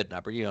 but it's a good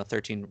number.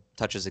 13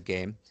 touches a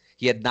game.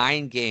 He had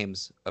 9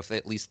 games of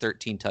at least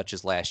 13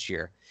 touches last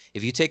year.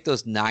 If you take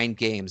those 9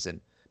 games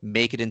and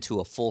make it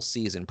into a full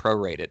season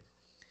prorated,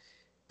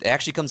 it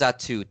actually comes out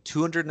to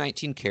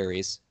 219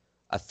 carries,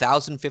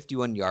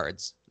 1,051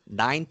 yards,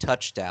 9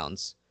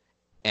 touchdowns,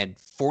 and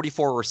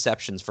 44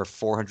 receptions for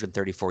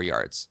 434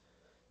 yards.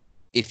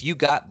 If you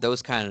got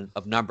those kind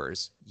of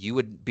numbers, you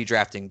would be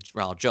drafting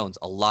Ronald Jones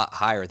a lot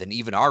higher than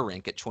even our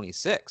rank at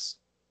 26.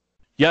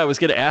 Yeah, I was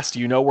going to ask, do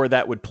you know where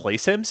that would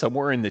place him?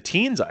 Somewhere in the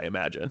teens, I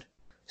imagine.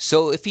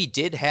 So if he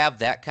did have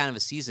that kind of a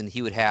season,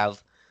 he would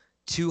have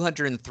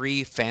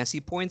 203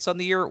 fantasy points on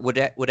the year,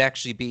 would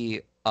actually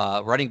be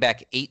running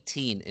back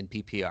 18 in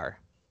PPR.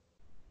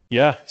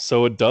 Yeah,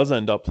 so it does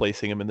end up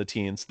placing him in the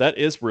teens. That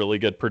is really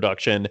good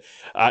production.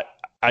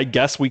 I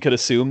guess we could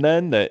assume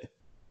then that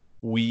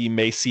we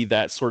may see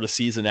that sort of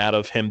season out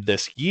of him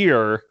this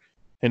year.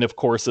 And of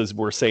course, as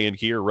we're saying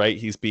here, right,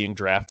 he's being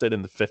drafted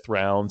in the 5th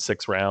round,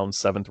 6th round,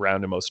 7th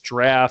round in most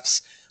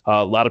drafts.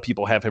 A lot of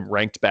people have him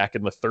ranked back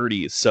in the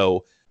 30s.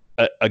 So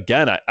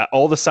again,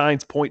 all the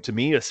signs point to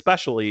me,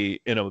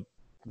 especially in a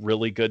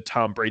really good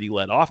Tom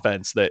Brady-led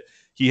offense, that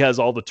he has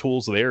all the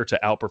tools there to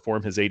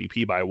outperform his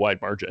ADP by a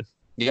wide margin.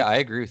 Yeah, I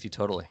agree with you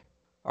totally.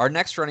 Our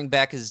next running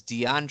back is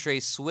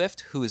DeAndre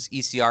Swift, who is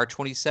ECR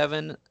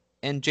 27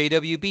 and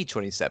JWB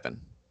 27.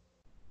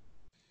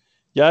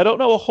 Yeah, I don't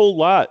know a whole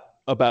lot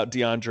about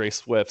DeAndre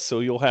Swift, so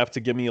you'll have to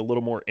give me a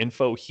little more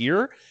info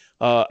here.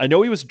 I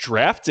know he was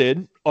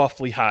drafted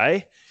awfully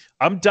high.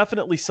 I'm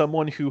definitely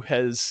someone who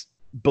has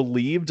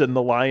believed in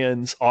the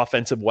Lions'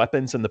 offensive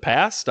weapons in the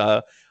past.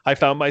 I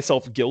found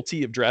myself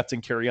guilty of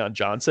drafting Kerryon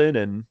Johnson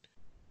and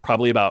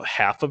probably about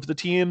half of the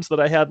teams that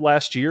I had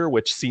last year,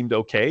 which seemed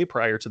okay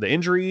prior to the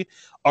injury.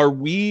 Are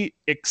we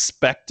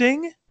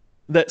expecting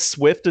that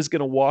Swift is going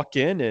to walk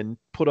in and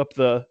put up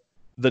the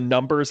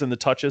numbers and the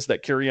touches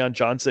that Kerryon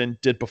Johnson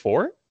did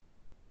before?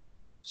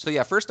 So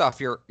yeah, first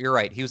off, you're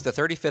right. He was the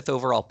 35th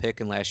overall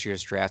pick in last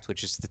year's draft,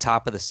 which is the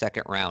top of the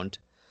 2nd round.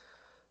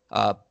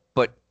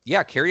 But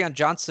yeah, Kerryon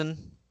Johnson,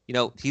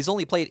 he's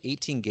only played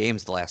 18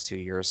 games the last 2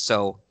 years.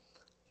 So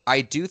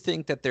I do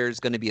think that there's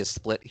going to be a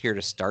split here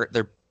to start.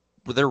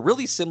 They're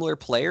really similar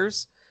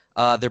players.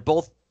 They're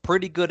both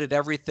pretty good at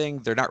everything.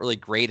 They're not really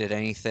great at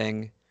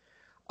anything.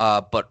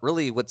 But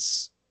really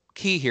what's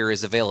key here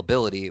is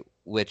availability,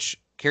 which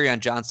Kerryon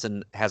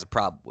Johnson has a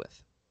problem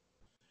with.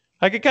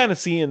 I could kind of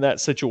see in that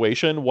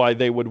situation why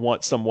they would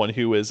want someone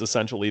who is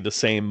essentially the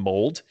same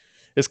mold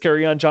as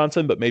Kerryon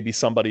Johnson, but maybe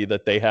somebody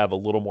that they have a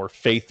little more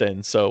faith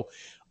in. So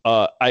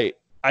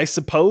I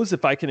suppose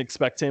if I can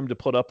expect him to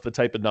put up the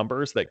type of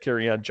numbers that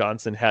Kerryon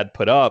Johnson had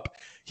put up,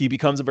 he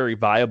becomes a very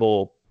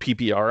viable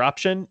PPR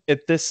option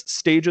at this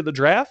stage of the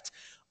draft.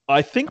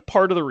 I think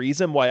part of the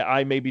reason why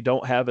I maybe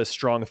don't have as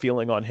strong a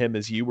feeling on him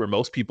as you or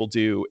most people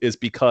do is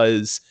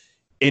because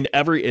in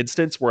every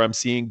instance where I'm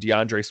seeing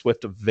DeAndre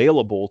Swift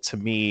available to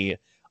me,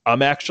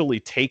 I'm actually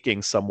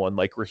taking someone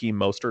like Raheem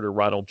Mostert or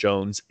Ronald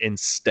Jones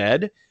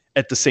instead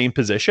at the same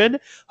position.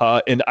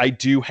 And I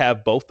do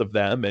have both of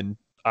them. And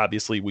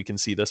obviously we can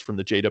see this from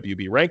the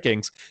JWB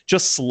rankings,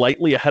 just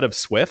slightly ahead of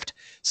Swift.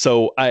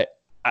 So I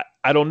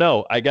don't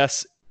know. I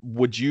guess,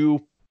 would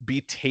you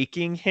be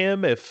taking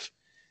him if,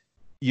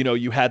 you know,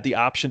 you had the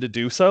option to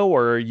do so,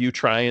 or are you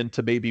trying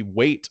to maybe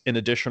wait an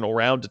additional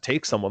round to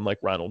take someone like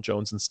Ronald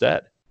Jones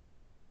instead?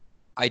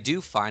 I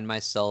do find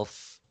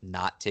myself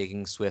not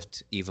taking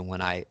Swift even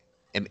when I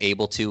am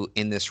able to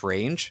in this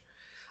range.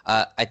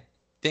 I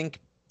think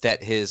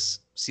that his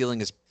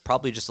ceiling is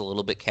probably just a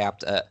little bit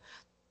capped.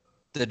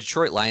 The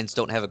Detroit Lions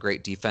don't have a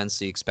great defense,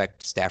 so you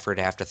expect Stafford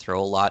to have to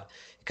throw a lot.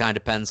 It kind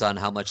of depends on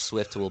how much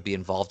Swift will be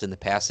involved in the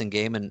passing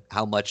game and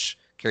how much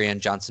Kerryon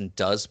Johnson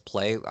does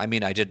play. I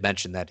mean, I did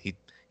mention that he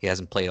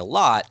hasn't played a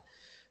lot.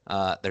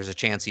 There's a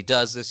chance he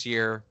does this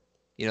year.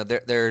 You know,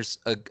 there's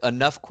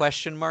enough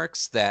question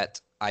marks that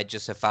I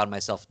just have found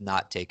myself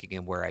not taking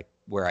him where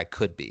I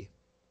could be.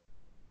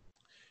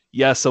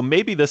 Yeah, so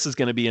maybe this is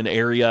going to be an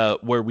area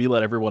where we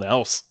let everyone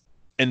else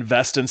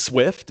invest in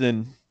Swift,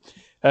 and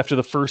after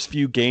the first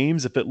few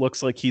games, if it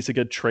looks like he's a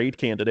good trade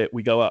candidate,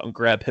 we go out and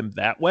grab him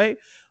that way.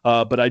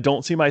 But I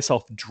don't see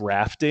myself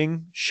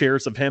drafting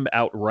shares of him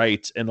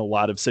outright in a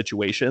lot of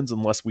situations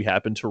unless we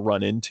happen to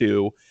run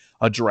into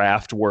a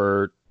draft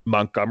where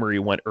Montgomery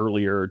went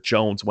earlier,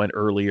 Jones went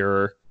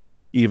earlier,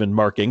 even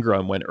Mark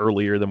Ingram went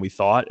earlier than we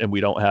thought, and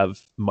we don't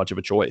have much of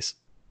a choice.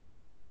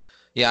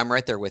 Yeah, I'm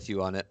right there with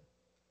you on it.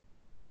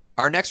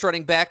 Our next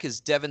running back is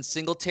Devin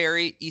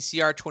Singletary,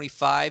 ECR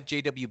 25,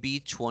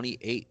 JWB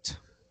 28.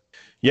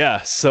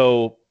 Yeah,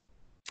 so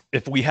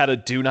if we had a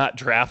do not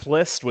draft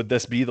list, would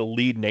this be the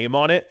lead name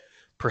on it?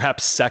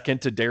 Perhaps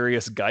second to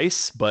Darius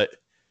Geis, but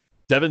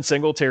Devin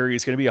Singletary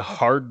is going to be a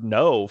hard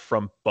no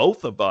from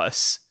both of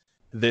us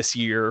this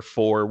year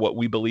for what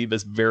we believe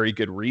is very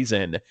good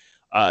reason.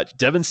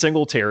 Devin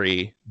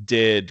Singletary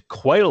did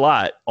quite a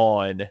lot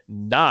on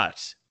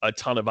not a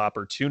ton of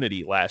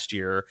opportunity last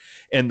year,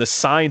 and the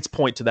signs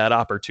point to that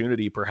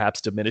opportunity perhaps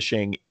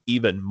diminishing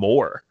even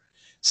more.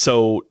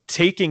 So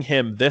taking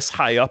him this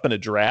high up in a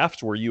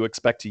draft where you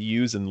expect to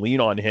use and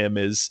lean on him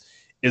is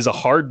a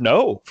hard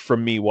no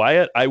from me,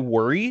 Wyatt. I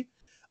worry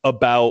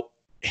about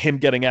him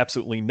getting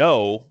absolutely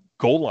no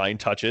goal line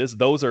touches.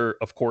 Those are,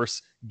 of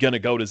course, going to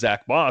go to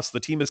Zach Moss. The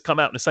team has come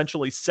out and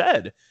essentially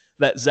said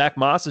that Zach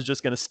Moss is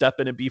just going to step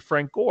in and be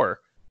Frank Gore.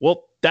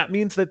 Well, that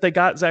means that they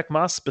got Zach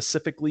Moss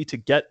specifically to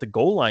get the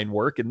goal line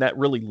work, and that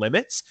really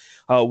limits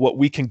what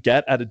we can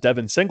get out of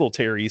Devin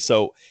Singletary.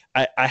 So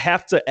I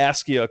have to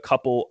ask you a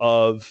couple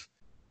of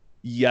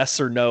yes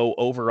or no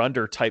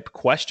over-under type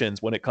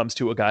questions when it comes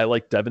to a guy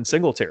like Devin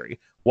Singletary.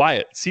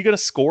 Wyatt, is he going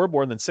to score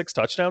more than 6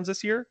 touchdowns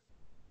this year?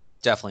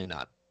 Definitely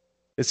not.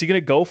 Is he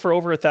going to go for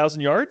over 1,000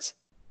 yards?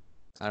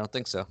 I don't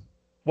think so.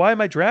 Why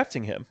am I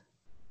drafting him?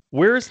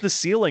 Where's the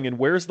ceiling and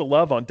where's the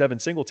love on Devin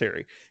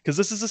Singletary? Because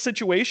this is a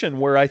situation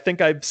where I think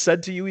I've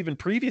said to you even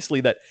previously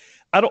that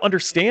I don't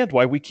understand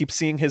why we keep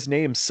seeing his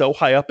name so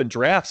high up in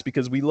drafts,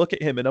 because we look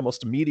at him and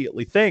almost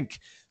immediately think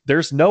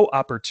there's no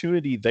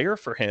opportunity there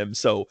for him.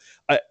 So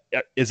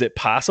is it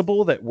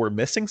possible that we're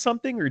missing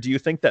something? Or do you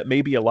think that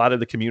maybe a lot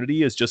of the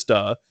community is just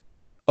a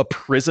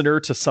prisoner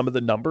to some of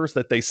the numbers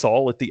that they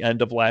saw at the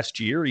end of last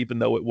year, even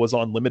though it was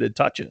on limited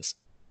touches?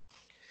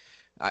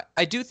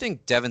 I do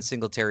think Devin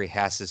Singletary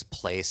has his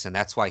place, and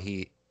that's why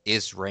he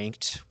is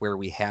ranked where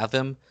we have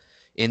him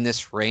in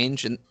this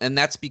range. And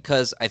that's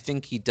because I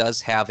think he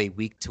does have a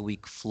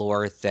week-to-week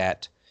floor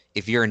that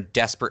if you're in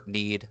desperate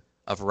need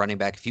of a running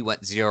back, if you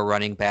went 0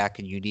 running back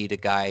and you need a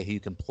guy who you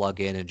can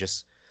plug in and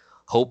just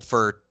hope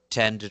for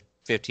 10 to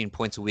 15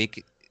 points a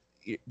week,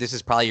 this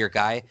is probably your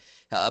guy.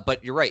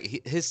 But you're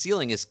right. His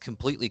ceiling is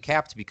completely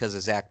capped because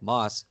of Zach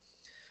Moss.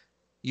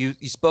 You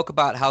spoke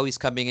about how he's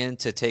coming in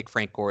to take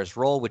Frank Gore's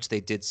role, which they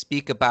did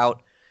speak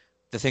about.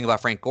 The thing about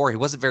Frank Gore, he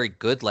wasn't very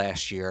good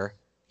last year.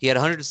 He had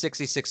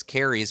 166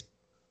 carries.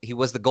 He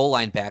was the goal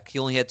line back. He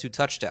only had 2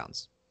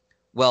 touchdowns.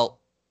 Well,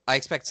 I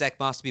expect Zach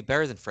Moss to be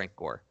better than Frank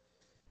Gore.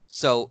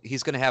 So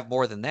he's going to have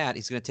more than that.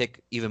 He's going to take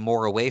even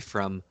more away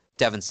from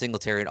Devin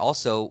Singletary. And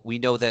also, we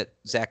know that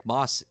Zach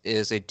Moss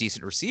is a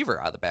decent receiver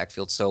out of the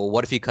backfield. So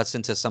what if he cuts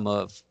into some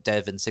of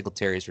Devin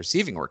Singletary's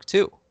receiving work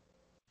too?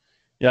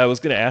 Yeah, I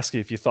was going to ask you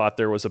if you thought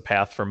there was a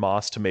path for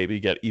Moss to maybe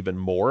get even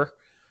more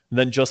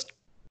than just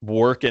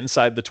work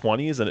inside the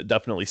 20s, and it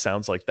definitely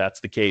sounds like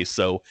that's the case.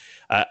 So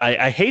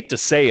I hate to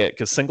say it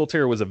because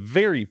Singletary was a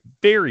very,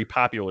 very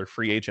popular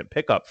free agent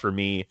pickup for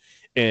me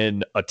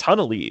in a ton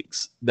of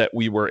leagues that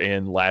we were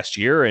in last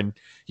year. And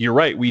you're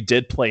right, we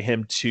did play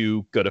him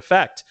to good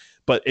effect,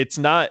 but it's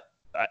not,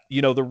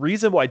 the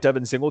reason why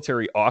Devin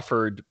Singletary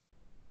offered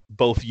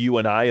both you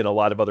and I and a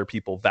lot of other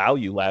people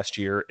value last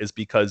year is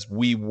because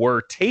we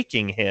were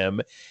taking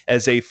him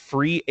as a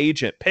free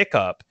agent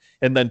pickup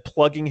and then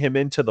plugging him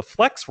into the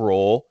flex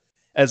role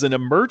as an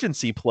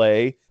emergency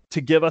play to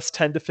give us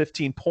 10 to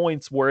 15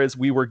 points, whereas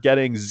we were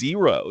getting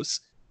zeros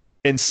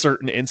in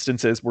certain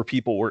instances where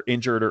people were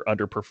injured or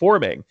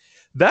underperforming.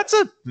 That's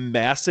a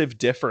massive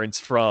difference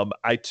from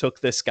I took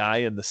this guy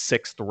in the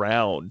 6th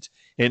round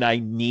and I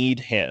need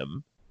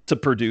him to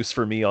produce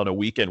for me on a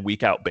week in,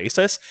 week out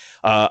basis.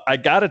 I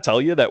got to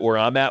tell you that where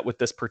I'm at with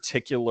this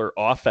particular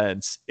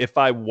offense, if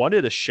I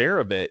wanted a share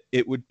of it,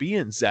 it would be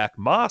in Zach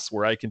Moss,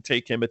 where I can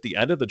take him at the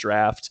end of the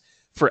draft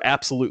for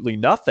absolutely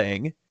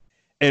nothing.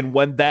 And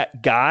when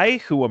that guy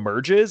who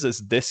emerges as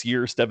this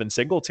year's Devin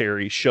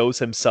Singletary shows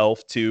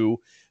himself to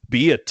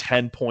be a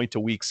 10-point a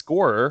week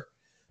scorer,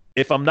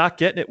 if I'm not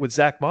getting it with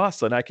Zach Moss,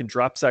 then I can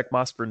drop Zach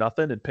Moss for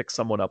nothing and pick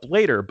someone up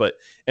later. But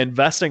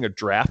investing a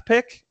draft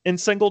pick in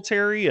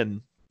Singletary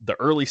and the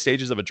early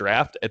stages of a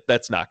draft,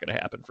 that's not going to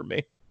happen for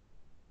me.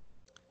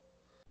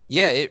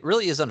 Yeah, it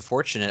really is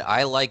unfortunate.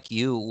 I, like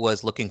you,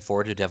 was looking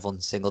forward to Devin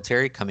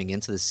Singletary coming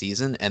into the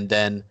season, and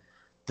then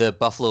the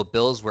Buffalo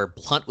Bills were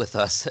blunt with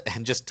us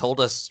and just told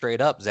us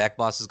straight up Zach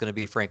Moss is going to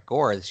be Frank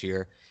Gore this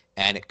year,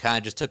 and it kind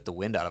of just took the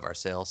wind out of our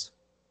sails.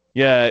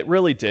 Yeah, it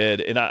really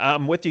did. And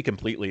I'm with you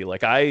completely.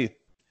 Like, I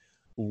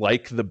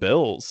like the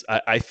Bills.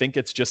 I think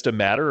it's just a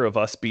matter of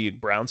us being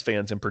Browns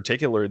fans in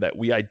particular that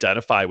we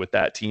identify with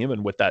that team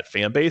and with that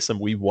fan base, and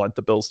we want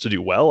the Bills to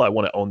do well. I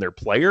want to own their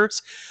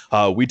players.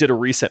 We did a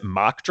recent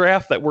mock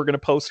draft that we're going to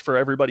post for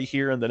everybody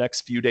here in the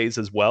next few days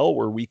as well,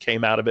 where we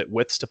came out of it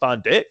with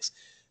Stephon Diggs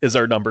as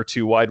our number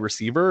 2 wide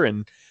receiver.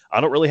 And I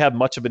don't really have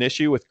much of an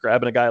issue with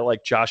grabbing a guy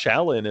like Josh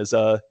Allen as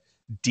a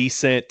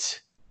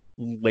decent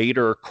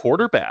later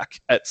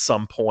quarterback at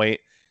some point.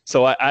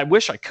 So I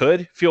wish I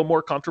could feel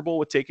more comfortable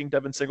with taking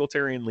Devin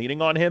Singletary and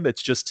leaning on him.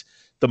 It's just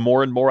the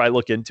more and more I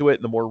look into it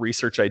and the more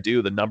research I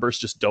do, the numbers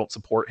just don't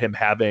support him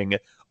having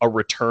a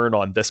return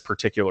on this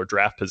particular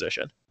draft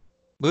position.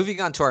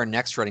 Moving on to our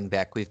next running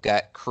back, we've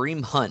got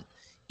Kareem Hunt,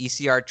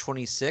 ECR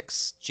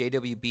 26,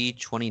 JWB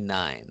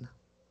 29.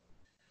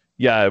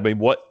 Yeah, I mean,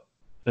 what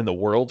in the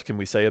world can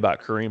we say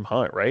about Kareem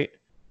Hunt, right?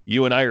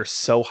 You and I are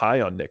so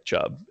high on Nick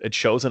Chubb. It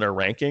shows in our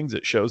rankings.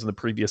 It shows in the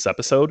previous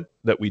episode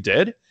that we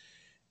did.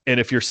 And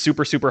if you're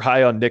super, super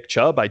high on Nick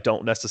Chubb, I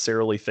don't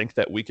necessarily think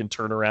that we can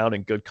turn around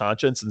in good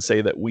conscience and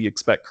say that we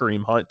expect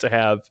Kareem Hunt to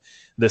have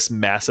this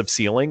massive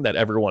ceiling that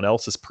everyone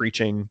else is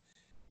preaching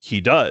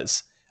he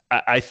does.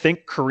 I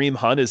think Kareem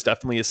Hunt is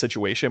definitely a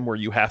situation where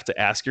you have to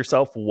ask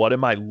yourself, what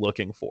am I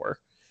looking for?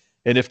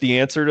 And if the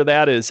answer to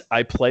that is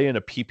I play in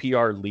a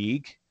PPR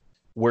league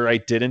where I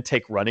didn't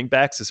take running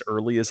backs as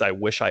early as I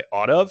wish I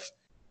ought of,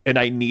 and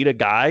I need a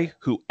guy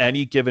who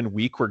any given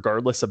week,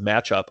 regardless of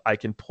matchup, I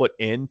can put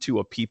into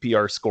a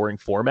PPR scoring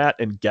format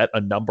and get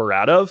a number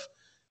out of,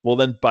 well,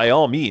 then by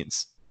all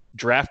means,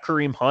 draft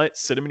Kareem Hunt,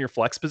 sit him in your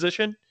flex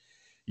position,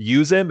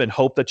 use him, and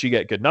hope that you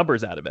get good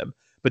numbers out of him.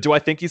 But do I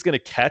think he's going to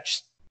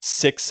catch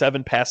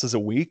 6-7 passes a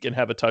week and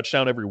have a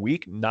touchdown every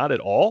week? Not at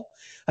all.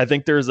 I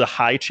think there's a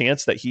high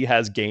chance that he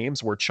has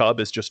games where Chubb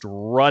is just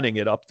running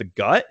it up the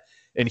gut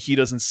and he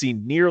doesn't see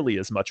nearly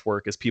as much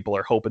work as people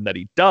are hoping that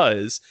he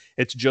does.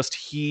 It's just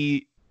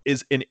he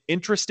is an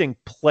interesting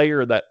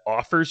player that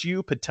offers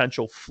you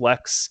potential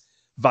flex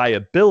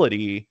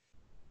viability,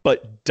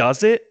 but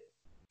does it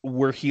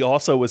where he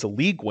also is a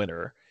league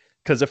winner.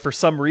 Because if for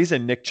some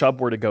reason Nick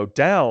Chubb were to go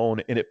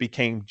down and it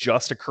became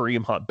just a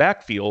Kareem Hunt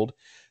backfield,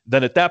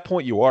 then at that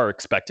point you are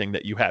expecting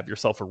that you have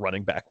yourself a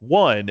running back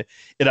 1.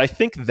 And I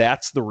think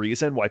that's the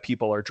reason why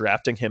people are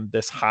drafting him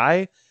this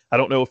high. I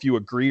don't know if you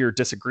agree or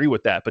disagree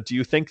with that, but do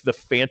you think the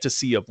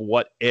fantasy of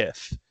what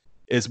if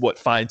is what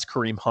finds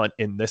Kareem Hunt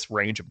in this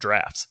range of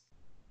drafts?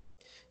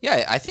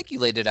 Yeah, I think you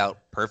laid it out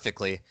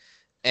perfectly.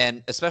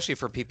 And especially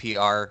for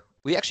PPR,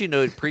 we actually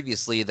noted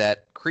previously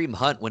that Kareem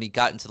Hunt, when he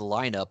got into the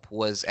lineup,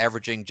 was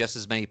averaging just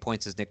as many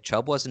points as Nick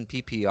Chubb was in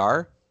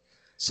PPR.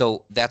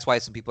 So that's why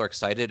some people are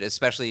excited,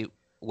 especially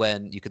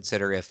when you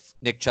consider if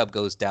Nick Chubb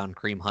goes down,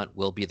 Kareem Hunt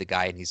will be the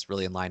guy, and he's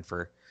really in line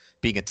for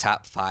being a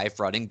top 5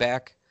 running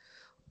back.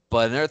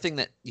 But another thing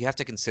that you have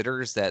to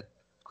consider is that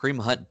Kareem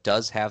Hunt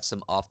does have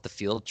some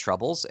off-the-field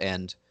troubles,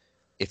 and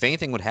if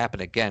anything would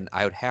happen again,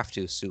 I would have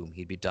to assume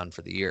he'd be done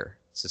for the year,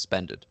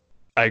 suspended.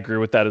 I agree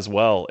with that as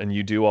well. And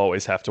you do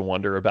always have to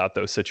wonder about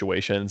those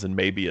situations, and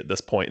maybe at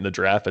this point in the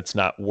draft, it's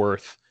not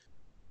worth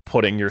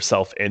putting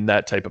yourself in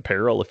that type of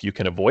peril if you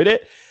can avoid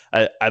it.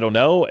 I don't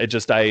know. It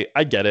just, I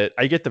get it.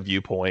 I get the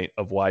viewpoint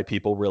of why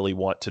people really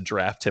want to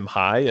draft him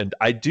high. And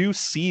I do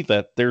see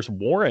that there's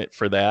warrant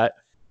for that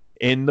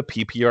in the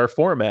PPR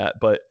format.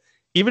 But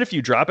even if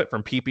you drop it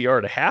from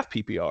PPR to half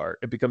PPR,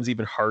 it becomes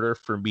even harder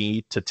for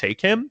me to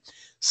take him.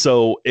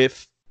 So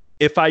if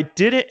if I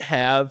didn't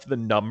have the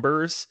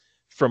numbers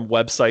from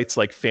websites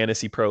like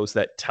Fantasy Pros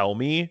that tell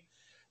me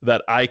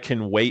that I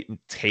can wait and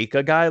take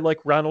a guy like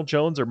Ronald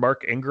Jones or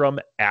Mark Ingram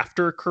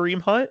after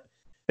Kareem Hunt,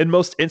 in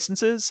most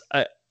instances,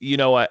 I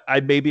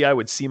maybe I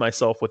would see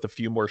myself with a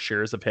few more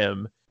shares of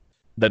him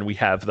than we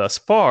have thus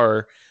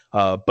far.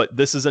 But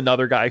this is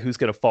another guy who's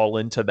going to fall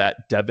into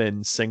that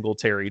Devin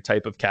Singletary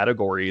type of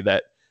category,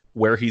 that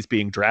where he's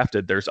being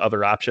drafted, there's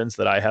other options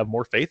that I have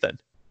more faith in.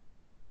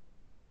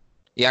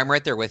 Yeah, I'm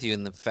right there with you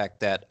in the fact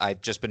that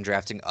I've just been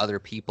drafting other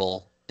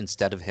people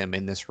instead of him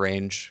in this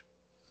range.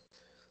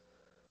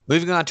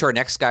 Moving on to our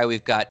next guy,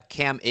 we've got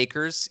Cam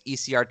Akers,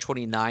 ECR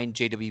 29,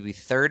 JWB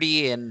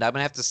 30, and I'm going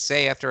to have to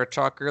say, after our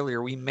talk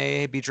earlier, we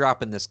may be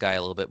dropping this guy a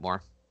little bit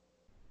more.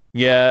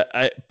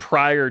 Yeah,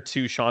 prior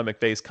to Sean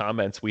McVay's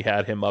comments, we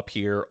had him up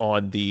here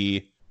on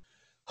the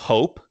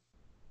hope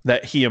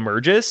that he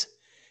emerges.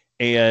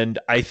 And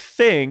I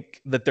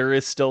think that there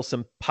is still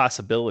some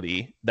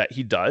possibility that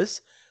he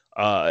does.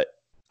 I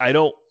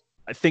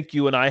think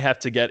you and I have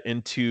to get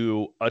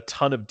into a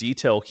ton of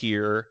detail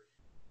here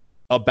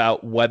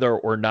about whether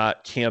or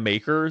not Cam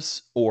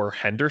Akers or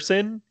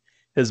Henderson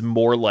is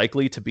more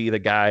likely to be the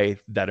guy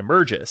that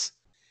emerges.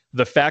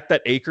 The fact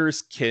that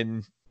Akers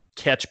can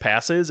catch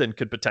passes and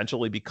could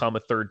potentially become a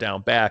third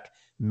down back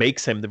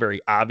makes him the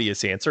very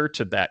obvious answer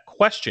to that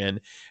question.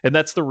 And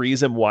that's the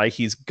reason why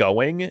he's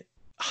going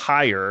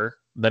higher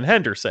than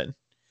Henderson.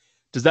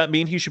 Does that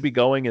mean he should be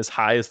going as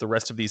high as the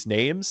rest of these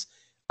names?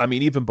 I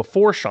mean, even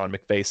before Sean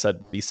McVay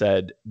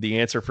said the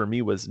answer for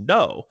me was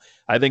no.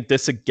 I think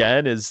this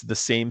again is the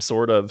same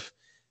sort of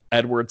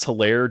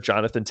Edwards-Helaire,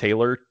 Jonathan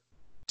Taylor,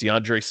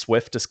 DeAndre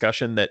Swift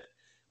discussion that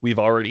we've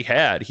already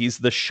had. He's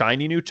the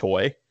shiny new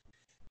toy.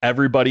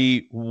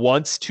 Everybody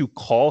wants to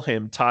call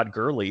him Todd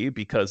Gurley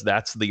because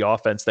that's the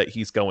offense that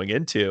he's going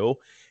into.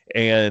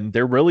 And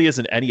there really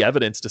isn't any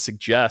evidence to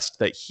suggest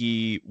that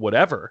he would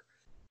ever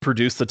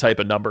produce the type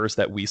of numbers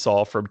that we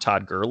saw from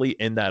Todd Gurley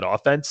in that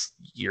offense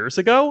years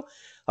ago.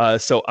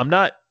 So I'm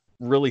not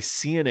really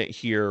seeing it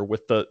here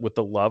with the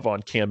love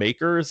on Cam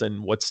Akers,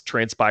 and what's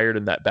transpired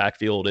in that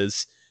backfield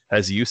is,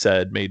 as you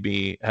said, made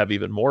me have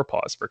even more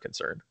pause for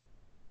concern.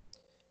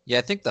 Yeah,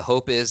 I think the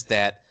hope is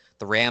that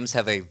the Rams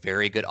have a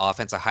very good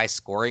offense, a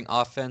high-scoring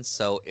offense.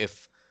 So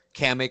if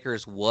Cam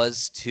Akers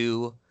was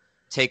to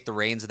take the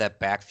reins of that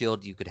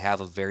backfield, you could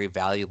have a very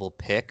valuable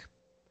pick.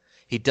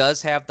 He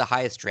does have the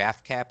highest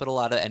draft capital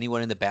out of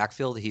anyone in the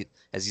backfield,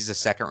 as he's a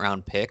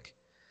second-round pick.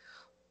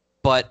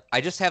 But I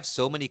just have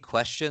so many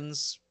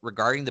questions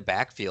regarding the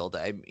backfield.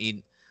 I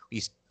mean,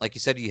 like you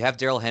said, you have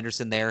Darrell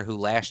Henderson there, who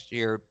last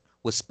year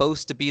was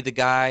supposed to be the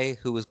guy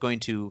who was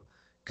going to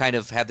kind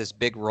of have this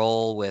big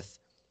role with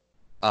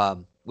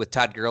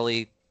Todd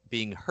Gurley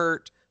being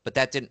hurt, but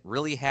that didn't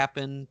really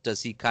happen.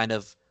 Does he kind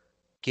of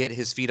get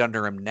his feet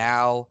under him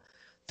now?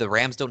 The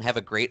Rams don't have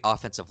a great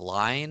offensive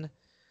line.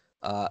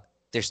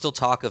 There's still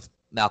talk of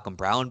Malcolm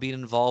Brown being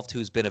involved,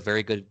 who's been a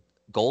very good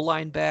goal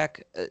line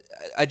back.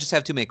 I just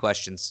have too many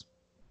questions.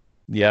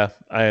 Yeah,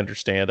 I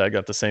understand. I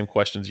got the same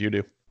questions you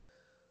do.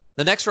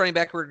 The next running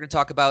back we're going to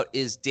talk about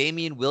is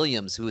Damian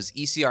Williams, who is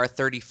ECR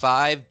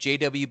 35,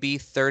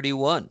 JWB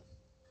 31.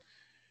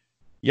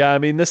 Yeah, I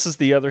mean, this is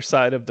the other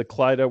side of the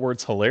Clyde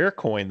Edwards-Helaire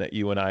coin that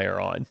you and I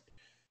are on,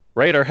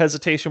 right? Our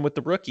hesitation with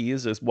the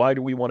rookies is, why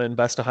do we want to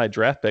invest a high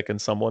draft pick in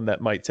someone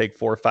that might take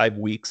 4 or 5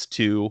 weeks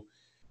to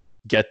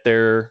get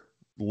their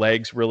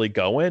legs really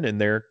going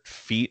and their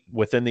feet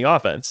within the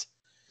offense?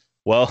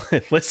 Well,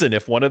 listen,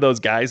 if one of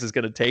those guys is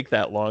going to take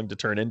that long to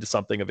turn into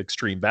something of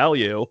extreme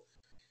value,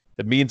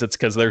 it means it's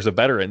because there's a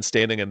veteran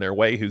standing in their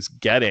way who's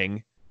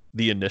getting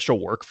the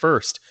initial work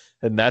first.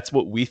 And that's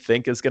what we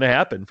think is going to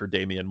happen for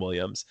Damian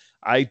Williams.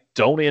 I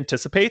don't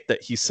anticipate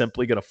that he's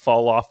simply going to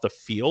fall off the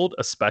field,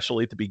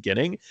 especially at the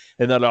beginning.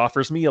 And that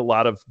offers me a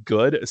lot of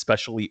good,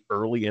 especially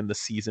early in the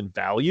season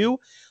value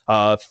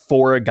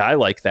for a guy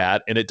like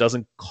that. And it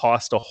doesn't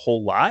cost a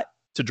whole lot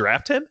to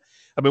draft him.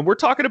 I mean, we're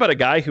talking about a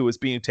guy who was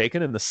being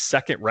taken in the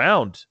second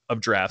round of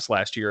drafts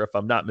last year, if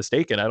I'm not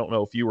mistaken. I don't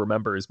know if you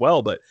remember as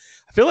well, but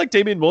I feel like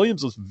Damian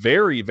Williams was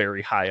very,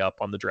 very high up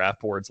on the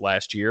draft boards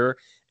last year.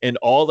 And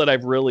all that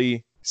I've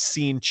really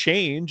seen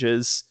change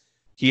is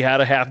he had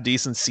a half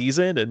decent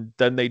season and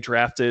then they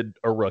drafted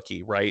a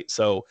rookie, right?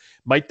 So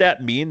might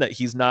that mean that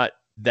he's not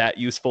that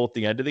useful at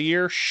the end of the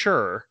year?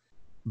 Sure.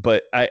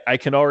 But I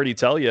can already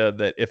tell you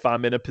that if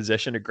I'm in a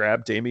position to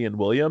grab Damian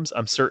Williams,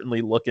 I'm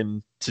certainly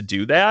looking to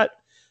do that,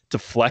 to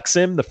flex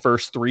him the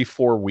first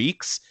 3-4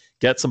 weeks,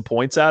 get some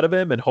points out of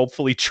him, and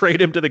hopefully trade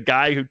him to the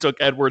guy who took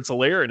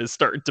Edwards-Helaire and is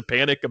starting to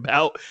panic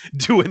about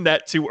doing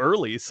that too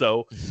early.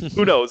 So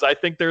who knows? I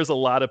think there's a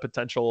lot of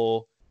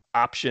potential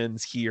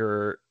options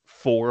here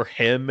for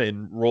him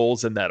and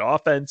roles in that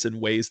offense and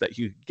ways that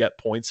you get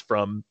points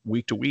from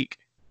week to week.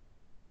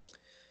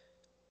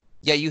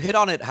 Yeah, you hit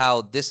on it,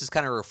 how this is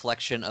kind of a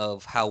reflection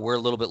of how we're a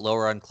little bit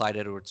lower on Clyde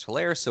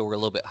Edwards-Helaire, so we're a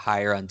little bit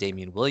higher on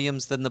Damian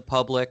Williams than the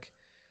public.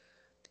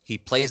 He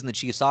plays in the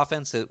Chiefs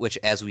offense, which,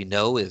 as we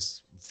know,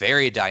 is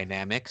very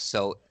dynamic.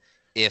 So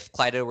if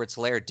Clyde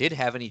Edwards-Helaire did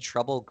have any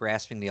trouble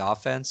grasping the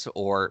offense,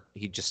 or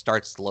he just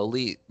starts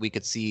slowly, we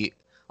could see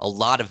a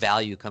lot of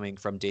value coming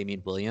from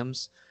Damian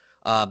Williams.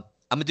 I'm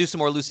going to do some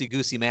more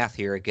loosey-goosey math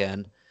here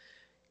again.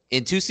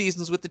 In 2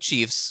 seasons with the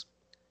Chiefs,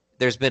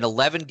 there's been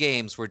 11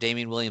 games where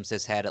Damian Williams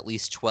has had at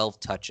least 12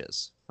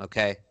 touches.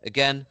 Okay?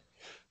 Again,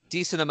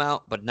 decent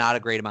amount, but not a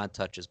great amount of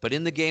touches. But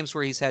in the games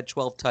where he's had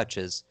 12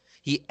 touches,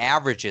 he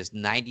averages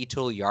 90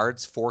 total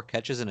yards, 4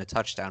 catches, and a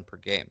touchdown per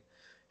game.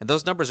 And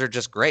those numbers are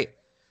just great.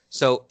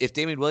 So if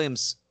Damian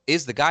Williams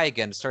is the guy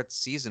again to start the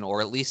season,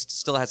 or at least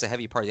still has a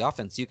heavy part of the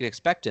offense, you can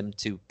expect him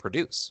to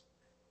produce.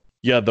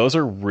 Yeah, those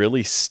are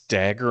really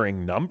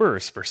staggering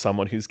numbers for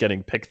someone who's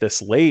getting picked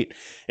this late.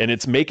 And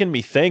it's making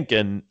me think,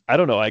 and I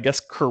don't know, I guess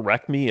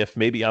correct me if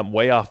maybe I'm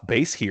way off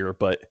base here,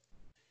 but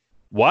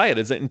Wyatt,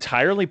 is it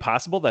entirely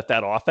possible that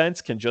that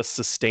offense can just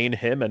sustain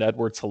him and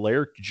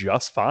Edwards-Helaire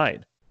just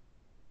fine?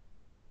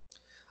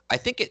 I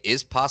think it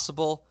is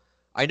possible.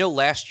 I know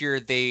last year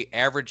they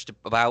averaged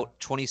about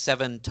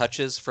 27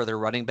 touches for their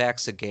running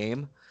backs a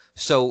game.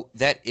 So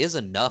that is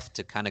enough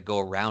to kind of go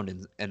around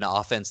in an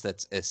offense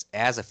that's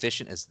as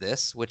efficient as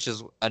this, which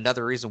is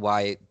another reason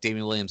why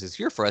Damian Williams is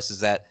here for us, is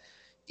that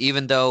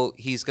even though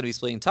he's going to be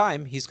splitting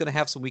time, he's going to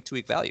have some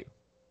week-to-week value.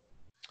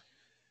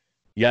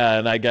 Yeah,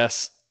 and I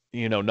guess,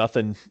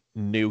 nothing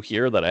new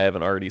here that I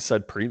haven't already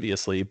said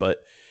previously,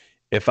 but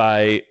if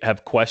I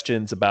have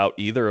questions about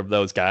either of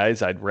those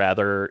guys, I'd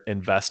rather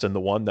invest in the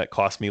one that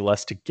cost me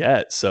less to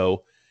get.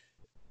 So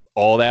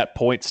all that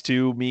points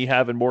to me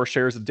having more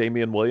shares of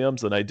Damian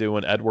Williams than I do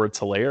in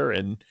Edwards-Helaire.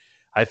 And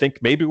I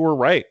think maybe we're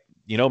right.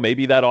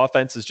 Maybe that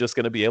offense is just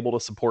going to be able to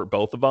support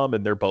both of them,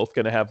 and they're both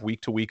going to have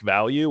week-to-week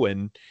value,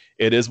 and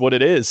it is what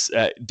it is.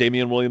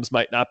 Damian Williams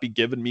might not be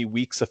giving me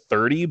weeks of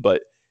 30,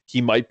 but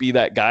he might be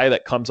that guy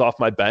that comes off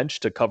my bench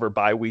to cover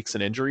bye weeks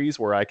and injuries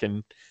where I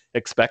can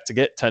expect to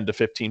get 10 to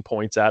 15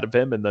 points out of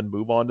him and then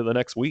move on to the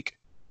next week.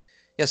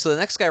 Yeah, so the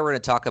next guy we're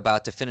going to talk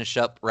about to finish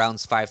up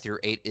rounds 5 through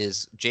 8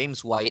 is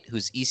James White,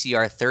 who's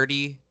ECR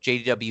 30,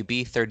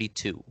 JWB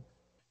 32.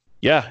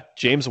 Yeah,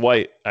 James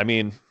White. I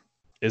mean,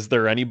 is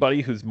there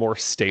anybody who's more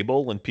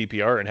stable in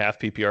PPR and half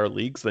PPR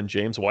leagues than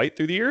James White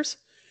through the years?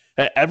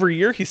 Every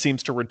year he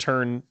seems to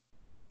return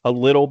a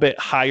little bit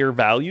higher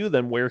value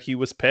than where he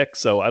was picked.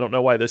 So I don't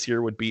know why this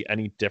year would be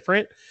any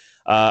different.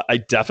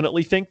 I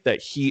definitely think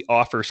that he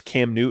offers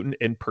Cam Newton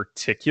in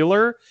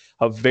particular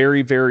a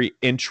very, very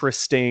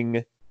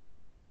interesting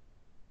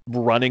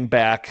running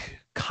back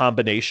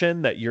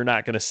combination that you're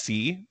not going to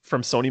see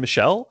from Sony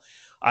Michel.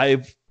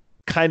 I've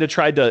kind of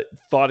tried to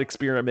thought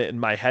experiment in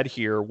my head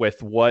here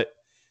with what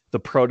the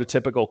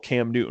prototypical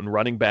Cam Newton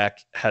running back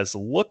has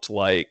looked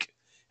like.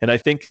 And I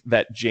think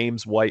that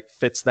James White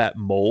fits that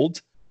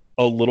mold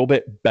a little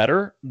bit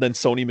better than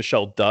Sony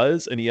Michel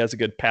does. And he has a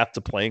good path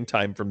to playing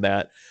time from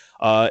that.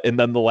 And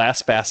then the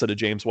last facet of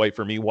James White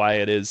for me,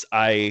 Wyatt, is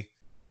I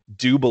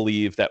do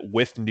believe that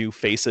with new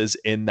faces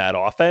in that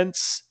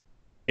offense,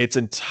 it's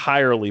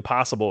entirely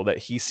possible that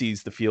he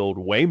sees the field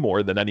way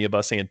more than any of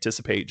us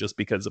anticipate, just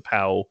because of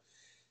how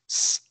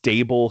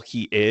stable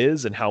he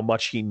is and how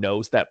much he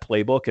knows that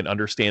playbook and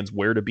understands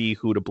where to be,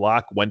 who to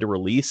block, when to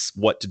release,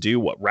 what to do,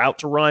 what route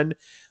to run.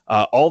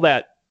 All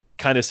that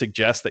kind of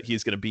suggests that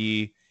he's going to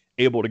be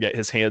able to get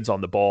his hands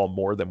on the ball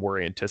more than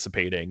we're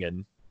anticipating.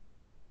 And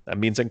that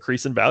means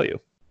increase in value.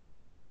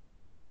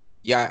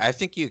 Yeah, I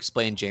think you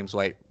explained James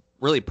White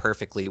really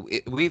perfectly.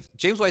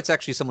 James White's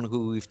actually someone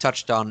who we've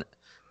touched on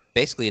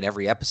basically in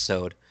every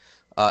episode.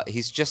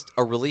 He's just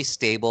a really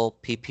stable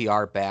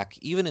PPR back.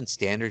 Even in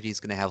standard, he's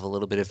going to have a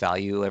little bit of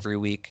value every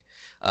week.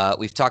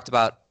 We've talked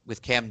about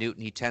with Cam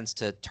Newton, he tends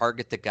to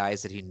target the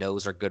guys that he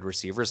knows are good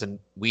receivers, and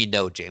we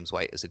know James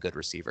White is a good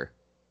receiver.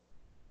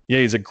 Yeah,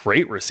 he's a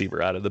great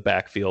receiver out of the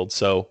backfield.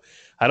 So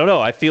I don't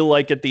know. I feel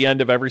like at the end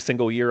of every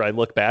single year, I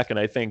look back and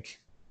I think,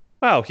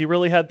 wow, he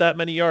really had that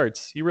many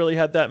yards. He really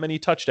had that many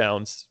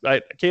touchdowns.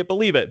 I can't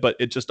believe it, but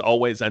it just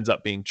always ends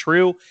up being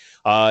true.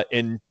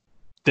 And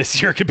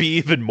this year could be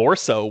even more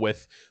so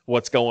with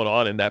what's going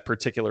on in that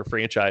particular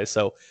franchise.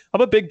 So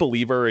I'm a big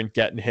believer in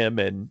getting him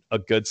in a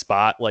good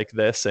spot like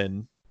this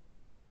and,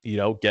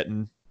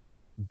 getting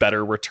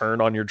better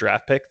return on your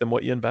draft pick than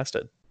what you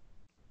invested.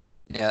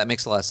 Yeah, that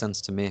makes a lot of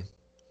sense to me.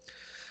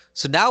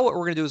 So now what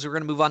we're going to do is we're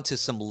going to move on to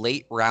some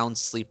late round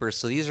sleepers.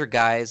 So these are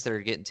guys that are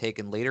getting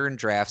taken later in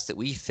drafts that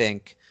we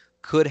think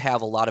could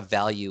have a lot of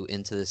value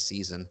into this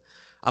season.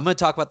 I'm going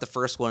to talk about the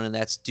first one, and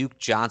that's Duke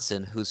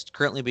Johnson, who's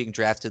currently being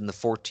drafted in the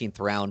 14th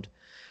round.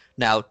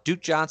 Now,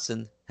 Duke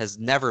Johnson has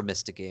never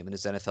missed a game in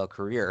his NFL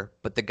career,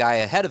 but the guy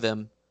ahead of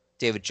him,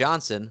 David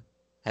Johnson,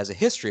 has a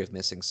history of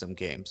missing some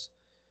games.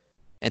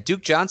 And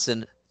Duke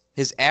Johnson,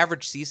 his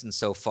average season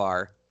so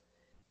far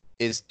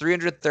is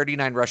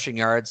 339 rushing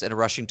yards and a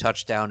rushing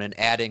touchdown, and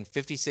adding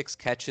 56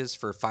 catches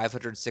for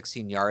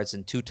 516 yards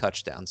and 2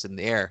 touchdowns in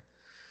the air.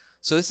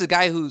 So this is a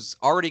guy who's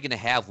already going to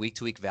have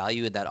week-to-week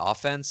value in that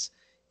offense.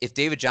 If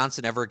David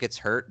Johnson ever gets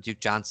hurt, Duke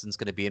Johnson's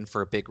going to be in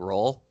for a big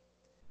role.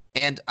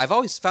 And I've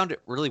always found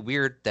it really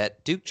weird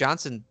that Duke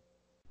Johnson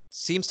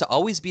seems to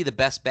always be the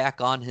best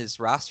back on his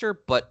roster,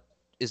 but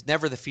is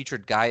never the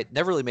featured guy. It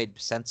never really made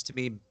sense to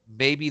me.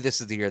 Maybe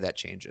this is the year that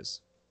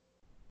changes.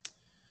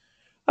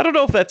 I don't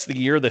know if that's the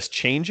year this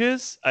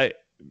changes. I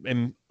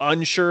am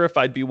unsure if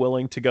I'd be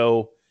willing to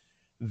go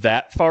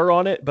that far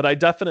on it, but I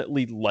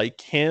definitely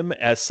like him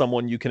as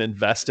someone you can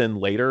invest in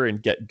later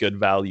and get good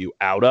value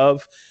out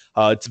of.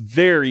 It's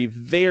very,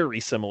 very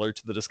similar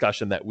to the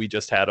discussion that we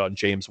just had on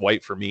James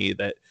White for me,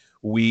 that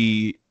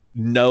we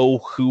know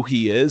who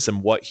he is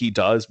and what he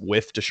does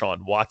with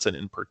Deshaun Watson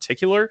in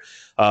particular.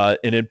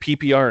 And in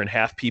PPR and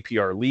half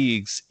PPR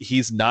leagues,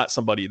 he's not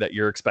somebody that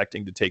you're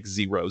expecting to take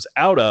zeros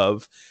out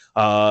of.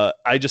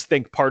 I just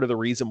think part of the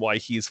reason why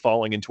he's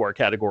falling into our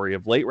category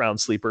of late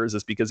round sleepers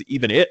is because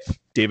even if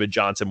David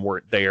Johnson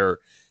weren't there,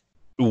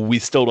 we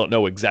still don't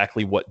know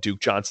exactly what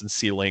Duke Johnson's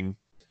ceiling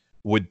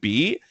would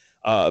be.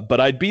 But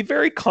I'd be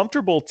very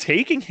comfortable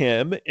taking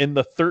him in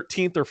the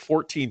 13th or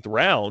 14th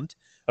round.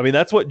 I mean,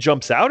 that's what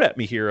jumps out at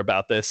me here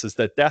about this, is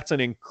that that's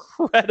an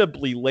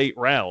incredibly late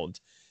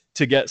round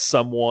to get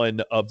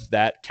someone of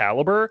that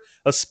caliber,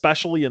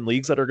 especially in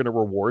leagues that are going to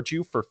reward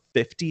you for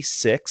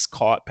 56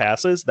 caught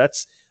passes.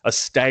 That's a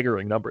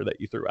staggering number that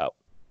you threw out.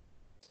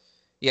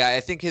 Yeah, I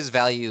think his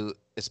value,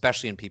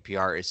 especially in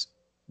PPR, is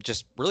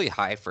just really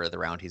high for the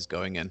round he's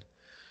going in.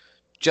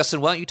 Justin,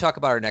 why don't you talk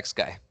about our next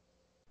guy?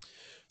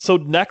 So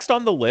next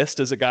on the list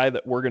is a guy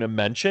that we're going to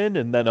mention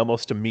and then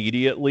almost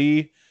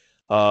immediately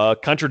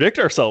contradict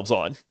ourselves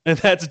on, and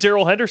that's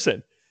Darrell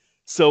Henderson.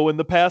 So in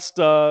the past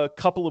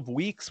couple of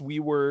weeks,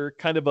 we were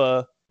kind of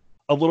a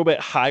little bit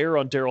higher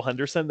on Darrell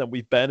Henderson than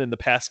we've been in the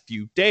past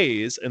few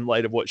days in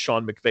light of what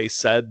Sean McVay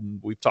said, and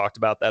we've talked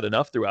about that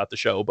enough throughout the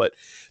show. But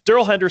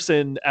Darrell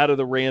Henderson out of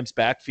the Rams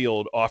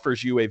backfield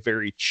offers you a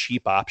very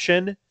cheap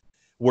option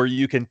where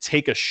you can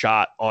take a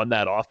shot on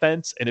that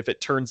offense, and if it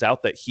turns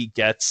out that he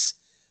gets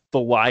the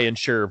lion's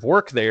share of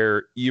work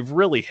there, you've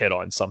really hit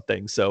on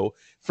something. So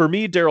for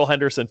me, Darrell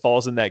Henderson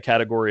falls in that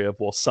category of,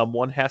 well,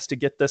 someone has to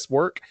get this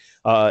work.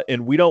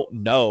 And we don't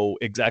know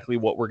exactly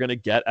what we're going to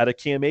get out of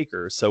Cam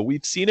Akers. So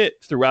we've seen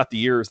it throughout the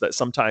years that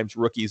sometimes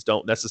rookies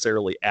don't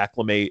necessarily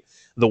acclimate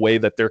the way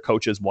that their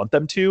coaches want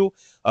them to.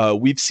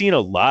 We've seen a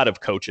lot of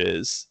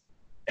coaches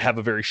have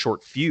a very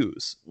short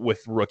fuse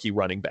with rookie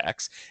running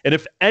backs. And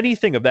if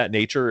anything of that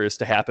nature is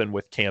to happen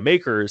with Cam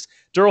Akers,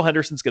 Darrell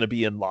Henderson's going to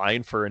be in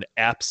line for an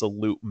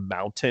absolute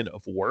mountain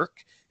of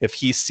work if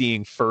he's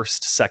seeing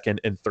first,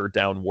 second, and third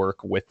down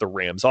work with the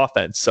Rams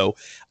offense. So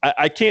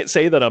I can't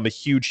say that I'm a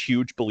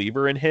huge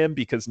believer in him,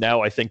 because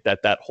now I think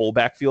that whole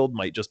backfield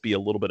might just be a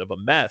little bit of a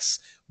mess.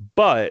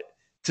 But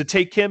to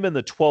take him in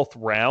the 12th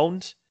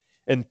round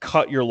and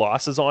cut your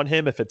losses on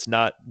him if it's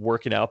not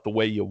working out the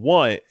way you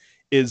want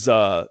is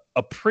a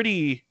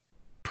pretty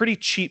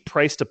cheap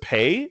price to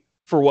pay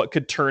for what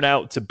could turn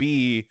out to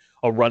be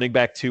a running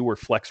back 2 or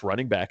flex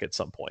running back at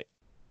some point.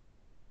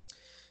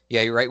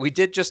 Yeah, you're right. We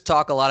did just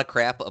talk a lot of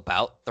crap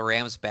about the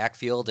Rams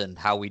backfield and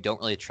how we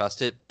don't really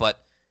trust it,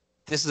 but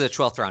this is a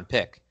 12th round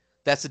pick.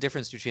 That's the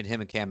difference between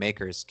him and Cam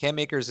Akers. Cam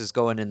Akers is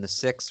going in the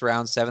 6th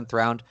round, 7th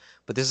round,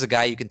 but this is a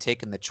guy you can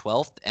take in the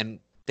 12th, and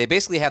they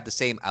basically have the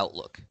same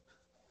outlook.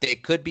 They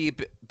could be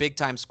big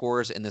time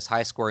scorers in this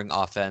high scoring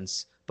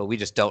offense, but we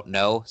just don't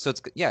know. So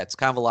it's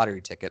kind of a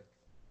lottery ticket.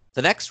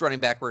 The next running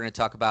back we're going to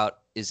talk about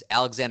is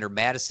Alexander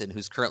Mattison,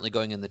 who's currently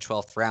going in the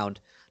 12th round.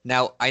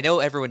 Now, I know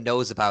everyone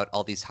knows about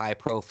all these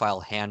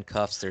high-profile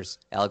handcuffs. There's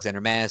Alexander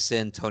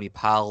Mattison, Tony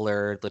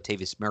Pollard,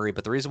 Latavius Murray.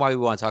 But the reason why we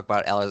want to talk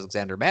about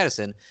Alexander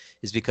Mattison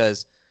is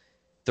because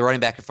the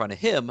running back in front of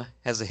him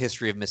has a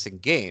history of missing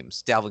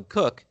games. Dalvin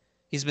Cook,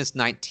 he's missed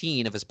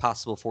 19 of his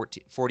possible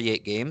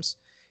 48 games.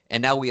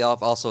 And now we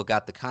have also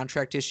got the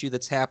contract issue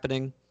that's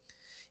happening.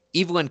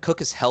 Even when Cook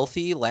is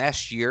healthy,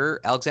 last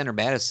year, Alexander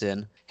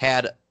Mattison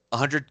had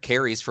 100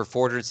 carries for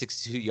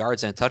 462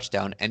 yards and a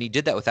touchdown, and he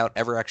did that without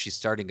ever actually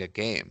starting a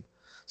game.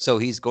 So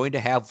he's going to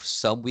have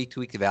some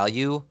week-to-week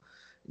value.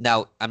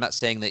 Now, I'm not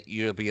saying that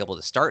you'll be able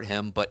to start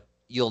him, but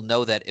you'll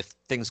know that if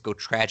things go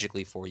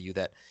tragically for you,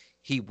 that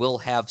he will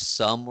have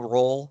some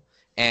role.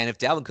 And if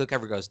Dalvin Cook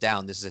ever goes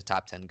down, this is a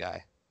top 10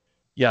 guy.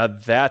 Yeah,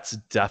 that's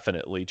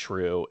definitely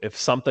true. If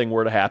something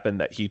were to happen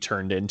that he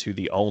turned into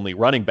the only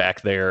running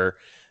back there,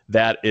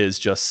 that is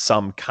just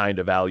some kind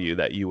of value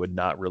that you would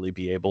not really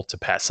be able to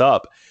pass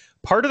up.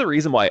 Part of the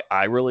reason why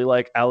I really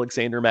like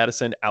Alexander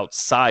Mattison,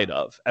 outside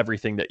of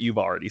everything that you've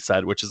already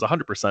said, which is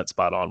 100%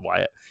 spot on,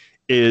 Wyatt,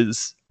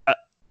 is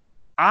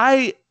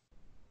I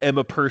am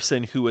a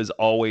person who has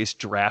always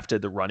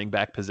drafted the running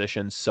back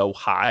position so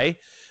high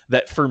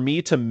that for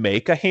me to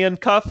make a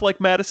handcuff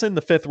like Mattison,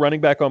 the 5th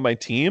running back on my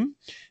team,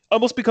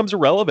 almost becomes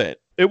irrelevant.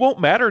 It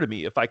won't matter to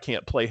me if I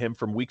can't play him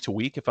from week to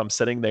week, if I'm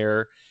sitting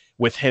there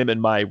with him in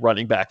my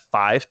running back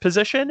 5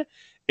 position,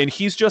 and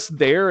he's just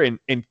there in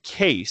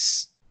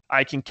case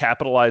I can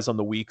capitalize on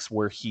the weeks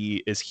where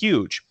he is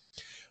huge.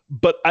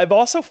 But I've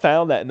also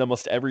found that in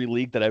almost every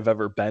league that I've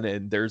ever been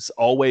in, there's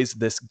always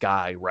this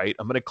guy, right?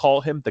 I'm going to call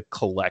him the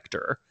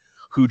collector,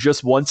 who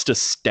just wants to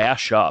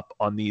stash up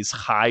on these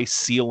high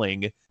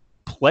ceiling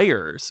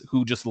players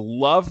who just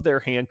love their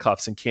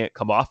handcuffs and can't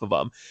come off of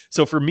them.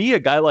 So for me, a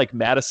guy like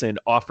Madison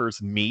offers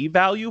me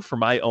value for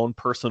my own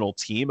personal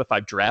team if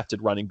I've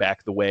drafted running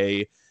back the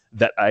way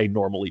that I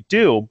normally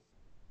do.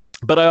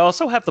 But I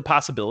also have the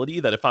possibility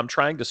that if I'm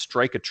trying to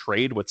strike a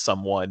trade with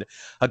someone,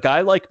 a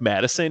guy like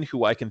Madison,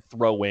 who I can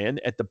throw in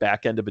at the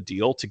back end of a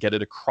deal to get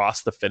it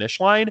across the finish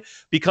line,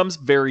 becomes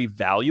very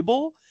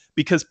valuable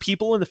because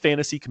people in the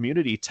fantasy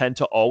community tend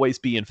to always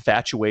be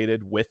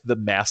infatuated with the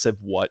massive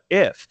what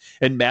if.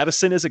 And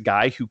Madison is a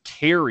guy who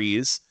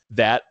carries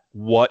that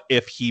what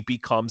if he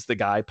becomes the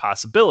guy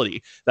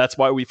possibility. That's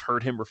why we've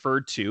heard him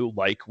referred to,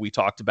 like we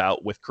talked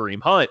about with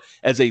Kareem Hunt,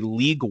 as a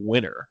league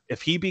winner.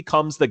 If he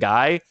becomes the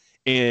guy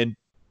and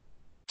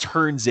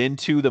turns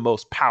into the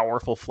most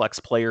powerful flex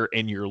player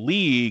in your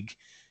league,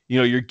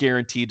 you're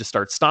guaranteed to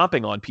start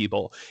stomping on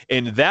people.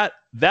 And that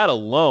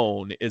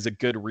alone is a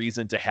good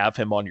reason to have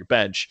him on your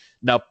bench.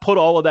 Now, put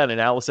all of that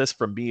analysis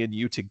from me and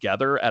you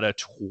together at a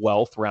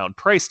 12th round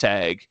price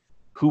tag.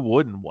 Who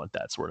wouldn't want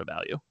that sort of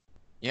value?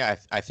 Yeah,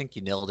 I think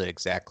you nailed it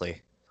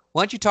exactly.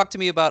 Why don't you talk to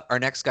me about our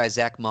next guy,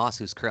 Zach Moss,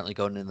 who's currently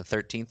going in the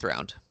 13th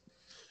round?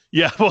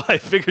 Yeah, well, I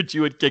figured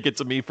you would kick it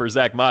to me for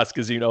Zach Moss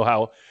because you know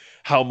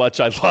how much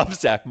I love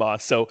Zach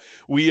Moss. So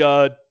we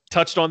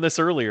touched on this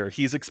earlier.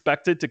 He's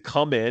expected to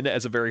come in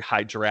as a very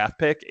high draft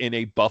pick in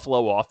a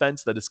Buffalo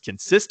offense that is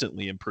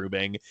consistently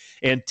improving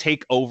and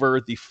take over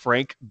the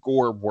Frank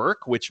Gore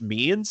work, which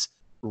means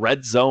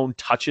red zone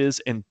touches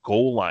and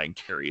goal line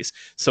carries.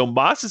 So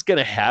Moss is going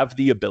to have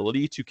the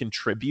ability to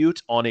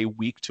contribute on a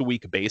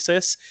week-to-week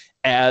basis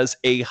as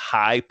a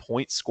high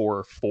point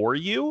scorer for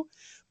you,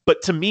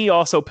 but to me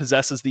also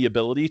possesses the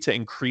ability to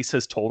increase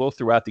his total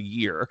throughout the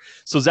year.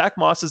 So Zach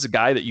Moss is a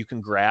guy that you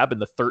can grab in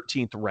the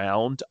 13th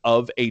round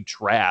of a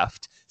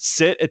draft,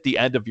 sit at the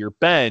end of your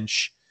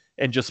bench,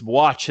 and just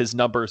watch his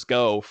numbers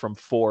go from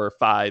 4,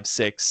 5,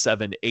 6,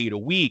 7, 8 a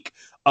week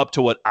up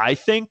to what I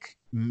think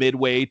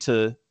midway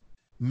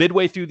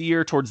through the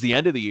year, towards the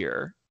end of the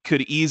year,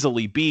 could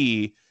easily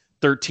be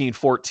 13,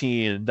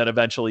 14, then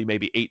eventually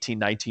maybe 18,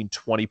 19,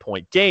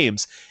 20-point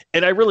games.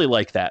 And I really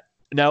like that.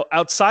 Now,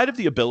 outside of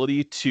the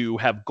ability to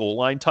have goal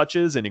line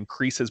touches and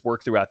increase his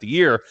work throughout the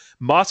year,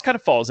 Moss kind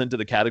of falls into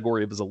the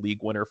category of as a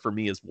league winner for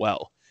me as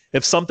well.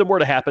 If something were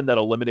to happen that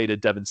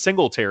eliminated Devin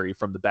Singletary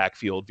from the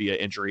backfield via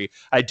injury,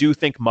 I do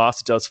think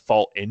Moss does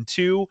fall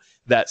into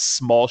that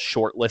small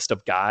short list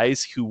of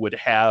guys who would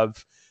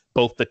have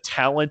both the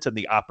talent and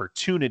the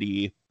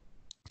opportunity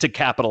to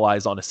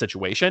capitalize on a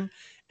situation.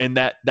 And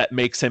that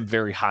makes him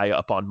very high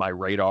up on my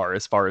radar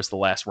as far as the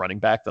last running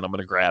back that I'm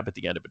going to grab at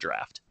the end of a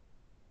draft.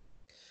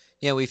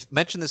 Yeah, we've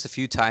mentioned this a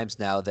few times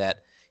now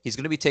that he's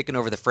going to be taking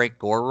over the Frank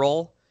Gore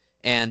role.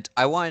 And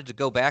I wanted to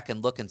go back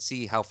and look and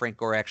see how Frank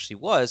Gore actually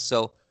was.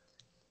 So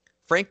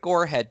Frank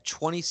Gore had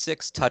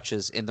 26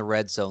 touches in the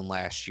red zone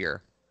last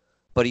year,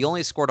 but he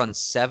only scored on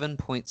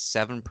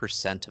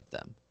 7.7% of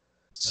them.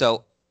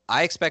 So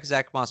I expect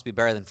Zach Moss to be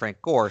better than Frank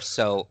Gore.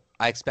 So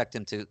I expect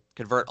him to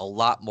convert a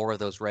lot more of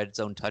those red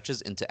zone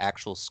touches into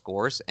actual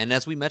scores. And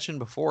as we mentioned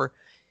before,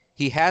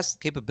 he has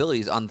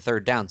capabilities on the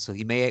third down, so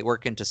he may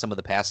work into some of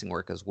the passing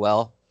work as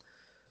well.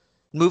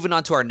 Moving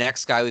on to our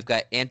next guy, we've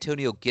got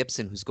Antonio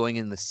Gibson, who's going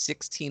in the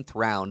 16th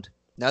round.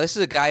 Now, this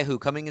is a guy who,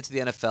 coming into the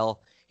NFL,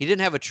 he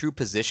didn't have a true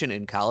position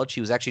in college.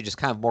 He was actually just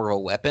kind of more of a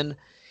weapon,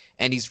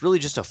 and he's really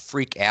just a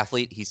freak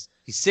athlete. He's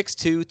 6'2",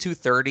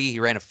 230. He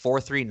ran a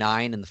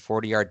 4.39 in the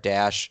 40-yard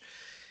dash.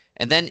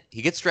 And then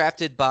he gets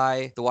drafted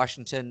by the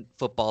Washington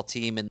football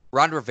team, and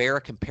Ron Rivera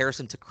compares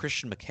him to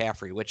Christian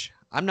McCaffrey, which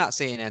I'm not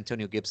saying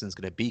Antonio Gibson's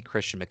going to be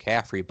Christian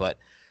McCaffrey, but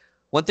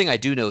one thing I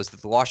do know is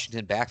that the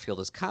Washington backfield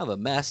is kind of a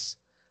mess.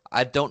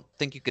 I don't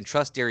think you can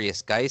trust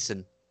Darius Geis,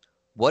 and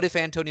what if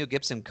Antonio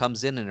Gibson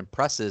comes in and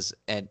impresses,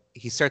 and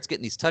he starts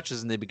getting these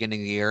touches in the beginning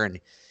of the year, and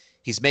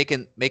he's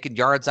making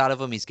yards out of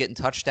them, he's getting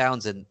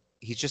touchdowns, and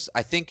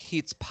I think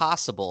it's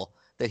possible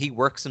that he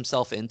works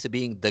himself into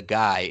being the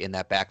guy in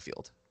that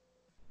backfield.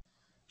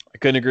 I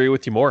couldn't agree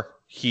with you more.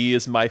 He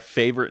is my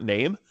favorite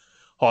name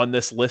on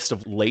this list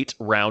of late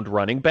round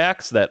running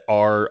backs that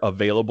are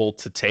available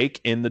to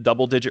take in the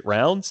double-digit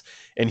rounds.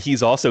 And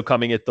he's also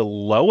coming at the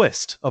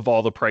lowest of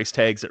all the price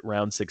tags at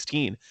round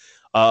 16.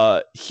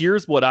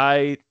 Here's what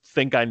I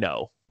think I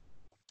know.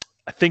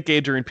 I think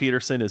Adrian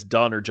Peterson is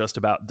done or just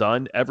about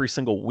done. Every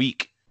single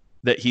week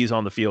that he's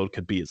on the field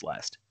could be his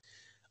last.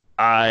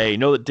 I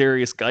know that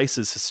Darius Geis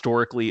is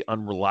historically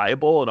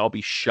unreliable, and I'll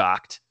be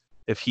shocked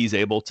if he's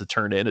able to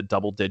turn in a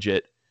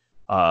double-digit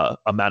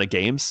amount of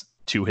games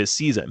to his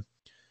season.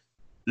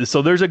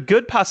 So there's a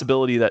good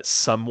possibility that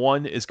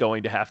someone is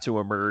going to have to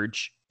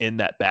emerge in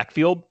that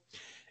backfield.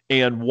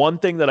 And one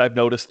thing that I've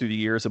noticed through the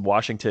years in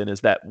Washington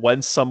is that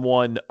when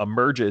someone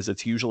emerges,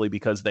 it's usually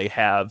because they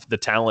have the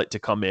talent to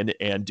come in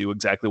and do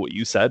exactly what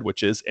you said,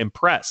 which is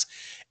impress.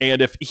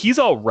 And if he's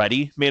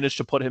already managed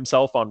to put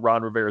himself on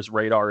Ron Rivera's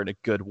radar in a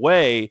good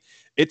way,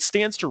 it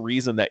stands to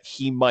reason that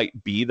he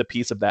might be the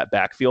piece of that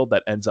backfield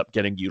that ends up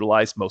getting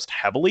utilized most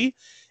heavily.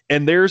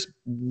 And there's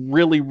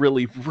really,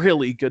 really,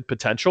 really good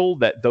potential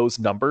that those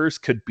numbers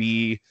could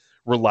be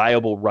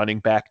reliable running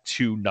back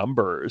 2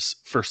 numbers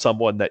for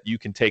someone that you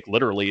can take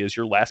literally as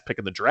your last pick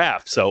in the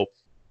draft. So,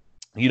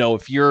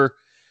 if you're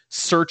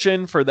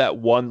searching for that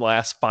one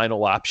last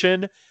final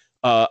option,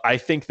 I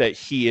think that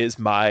he is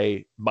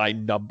my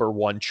number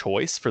one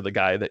choice for the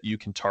guy that you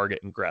can target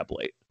and grab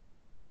late.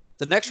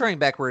 The next running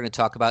back we're going to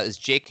talk about is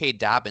J.K.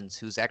 Dobbins,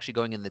 who's actually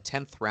going in the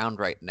 10th round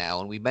right now.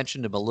 And we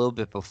mentioned him a little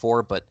bit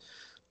before, but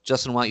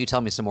Justin, why don't you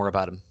tell me some more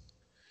about him?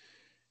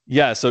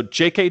 Yeah, so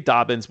J.K.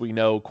 Dobbins, we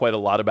know quite a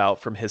lot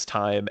about from his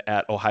time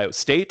at Ohio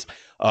State.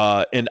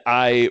 And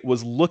I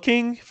was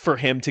looking for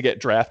him to get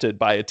drafted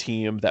by a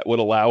team that would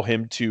allow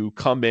him to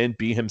come in,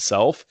 be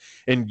himself,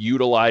 and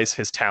utilize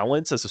his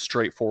talents as a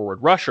straightforward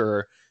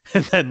rusher.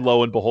 And then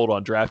lo and behold,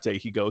 on draft day,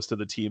 he goes to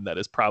the team that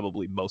is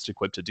probably most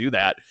equipped to do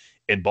that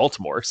in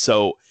Baltimore.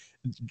 So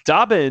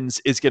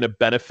Dobbins is going to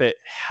benefit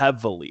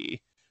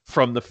heavily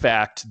from the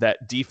fact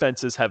that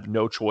defenses have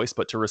no choice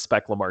but to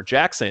respect Lamar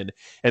Jackson.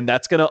 And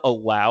that's going to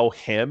allow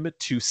him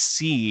to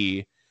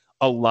see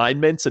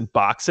alignments and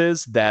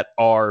boxes that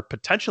are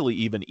potentially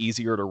even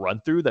easier to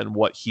run through than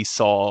what he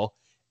saw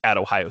at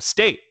Ohio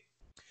State.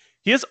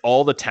 He has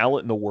all the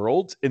talent in the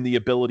world and the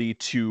ability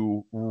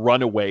to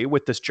run away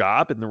with this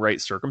job in the right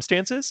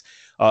circumstances.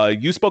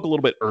 You spoke a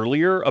little bit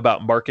earlier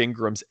about Mark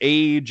Ingram's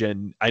age,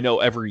 and I know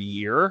every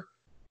year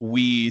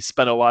we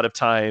spend a lot of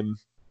time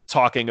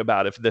talking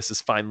about if this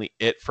is finally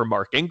it for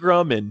Mark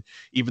Ingram, and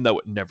even though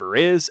it never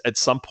is, at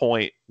some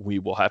point we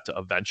will have to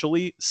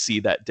eventually see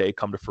that day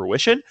come to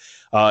fruition.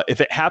 If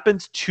it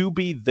happens to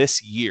be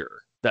this year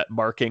that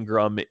Mark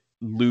Ingram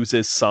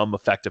loses some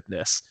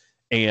effectiveness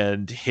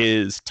and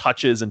his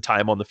touches and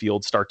time on the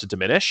field start to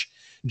diminish,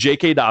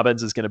 J.K.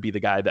 Dobbins is going to be the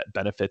guy that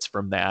benefits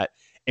from that.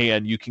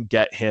 And you can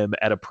get him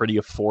at a pretty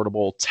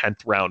affordable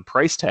 10th round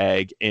price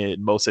tag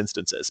in most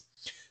instances.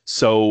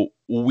 So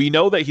we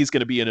know that he's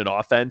going to be in an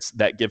offense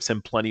that gives him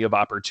plenty of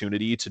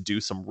opportunity to do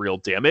some real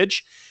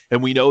damage.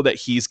 And we know that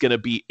he's going to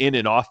be in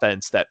an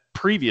offense that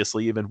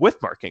previously, even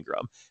with Mark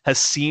Ingram, has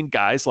seen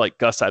guys like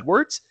Gus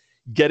Edwards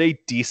get a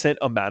decent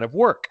amount of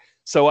work.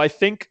 So I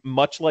think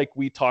much like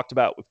we talked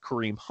about with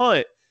Kareem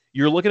Hunt,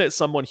 you're looking at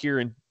someone here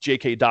in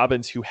J.K.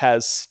 Dobbins who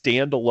has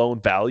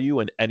standalone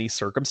value in any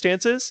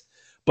circumstances,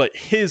 but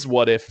his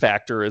what-if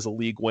factor as a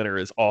league winner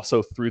is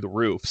also through the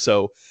roof.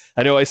 So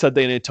I know I said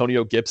that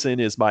Antonio Gibson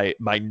is my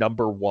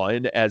number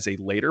one as a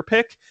later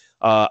pick.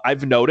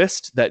 I've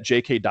noticed that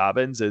J.K.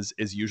 Dobbins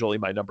is usually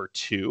my number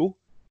 2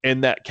 in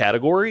that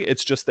category.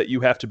 It's just that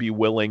you have to be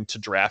willing to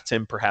draft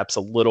him perhaps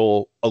a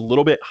little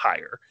bit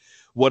higher.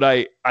 What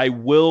I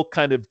will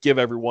kind of give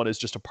everyone as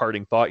just a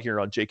parting thought here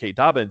on J.K.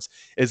 Dobbins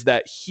is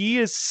that he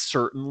is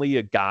certainly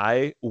a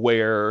guy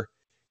where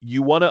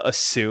you want to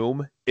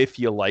assume, if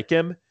you like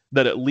him,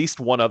 that at least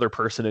one other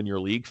person in your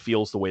league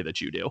feels the way that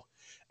you do.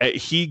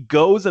 He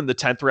goes in the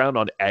 10th round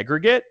on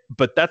aggregate,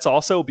 but that's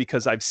also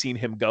because I've seen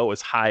him go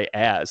as high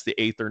as the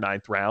 8th or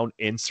 9th round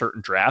in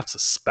certain drafts,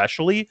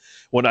 especially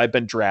when I've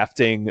been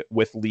drafting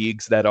with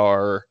leagues that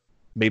are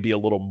maybe a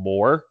little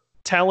more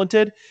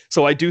talented.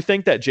 So I do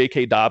think that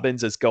J.K.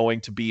 Dobbins is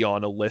going to be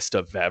on a list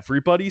of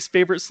everybody's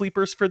favorite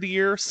sleepers for the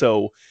year.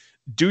 So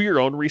do your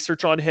own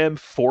research on him,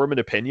 form an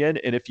opinion,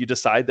 and if you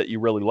decide that you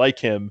really like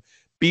him,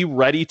 be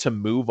ready to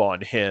move on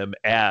him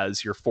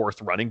as your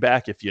 4th running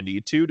back if you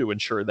need to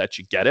ensure that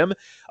you get him,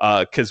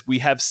 because we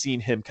have seen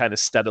him kind of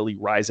steadily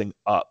rising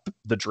up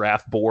the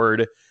draft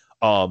board,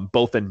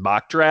 both in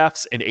mock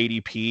drafts and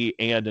ADP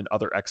and in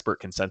other expert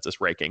consensus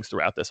rankings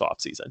throughout this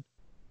offseason.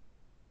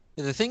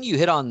 The thing you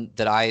hit on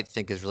that I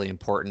think is really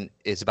important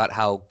is about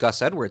how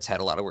Gus Edwards had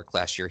a lot of work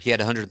last year. He had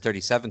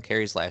 137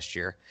 carries last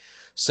year.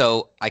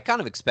 So I kind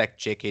of expect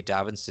J.K.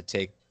 Dobbins to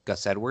take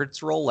Gus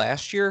Edwards' role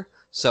last year.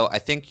 So I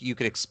think you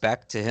could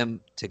expect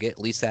him to get at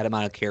least that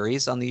amount of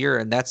carries on the year,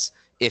 and that's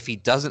if he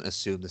doesn't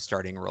assume the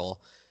starting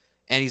role.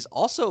 And he's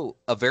also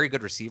a very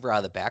good receiver out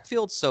of the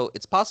backfield, so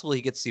it's possible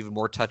he gets even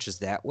more touches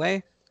that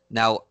way.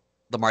 Now,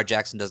 Lamar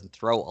Jackson doesn't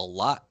throw a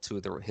lot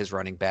to his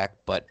running back,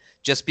 but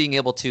just being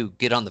able to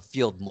get on the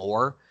field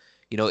more,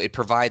 it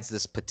provides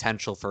this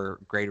potential for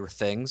greater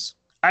things.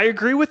 I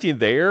agree with you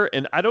there,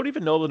 and I don't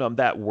even know that I'm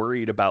that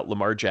worried about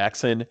Lamar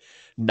Jackson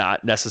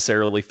not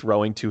necessarily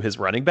throwing to his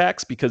running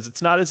backs, because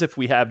it's not as if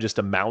we have just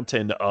a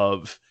mountain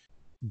of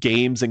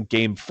games and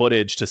game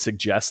footage to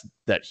suggest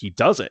that he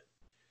doesn't,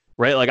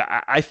 right? Like,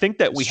 I think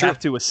that we have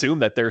to assume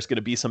that there's going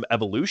to be some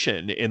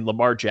evolution in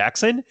Lamar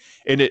Jackson,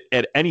 and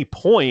at any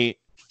point,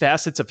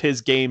 facets of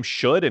his game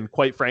should and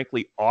quite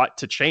frankly ought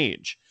to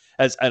change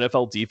as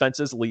NFL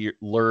defenses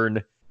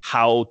learn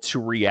how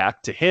to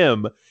react to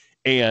him.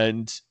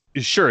 And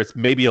sure, it's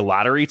maybe a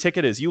lottery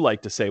ticket, as you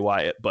like to say,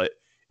 Wyatt, but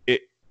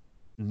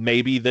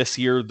maybe this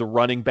year the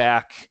running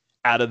back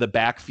out of the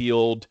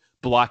backfield,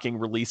 blocking,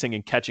 releasing,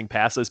 and catching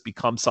passes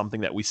becomes something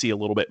that we see a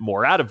little bit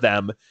more out of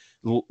them.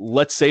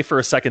 Let's say for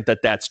a second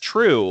that that's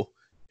true.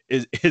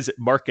 Is it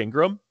Mark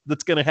Ingram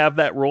that's going to have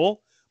that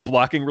role?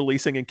 Blocking,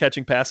 releasing, and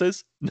catching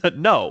passes?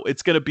 No,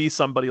 it's going to be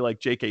somebody like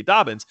J.K.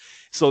 Dobbins.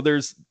 So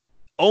there's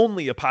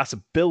only a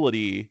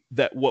possibility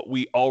that what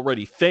we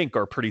already think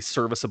are pretty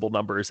serviceable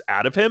numbers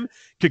out of him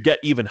could get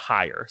even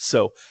higher.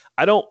 So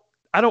I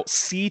don't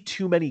see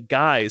too many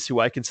guys who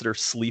I consider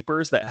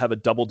sleepers that have a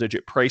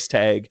double-digit price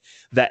tag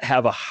that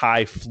have a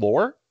high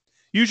floor.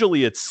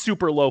 Usually it's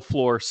super low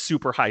floor,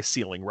 super high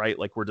ceiling, right?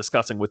 Like we're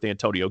discussing with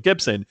Antonio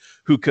Gibson,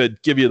 who could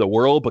give you the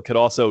world, but could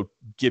also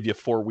give you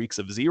 4 weeks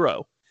of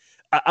zero.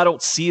 I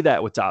don't see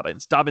that with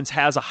Dobbins. Dobbins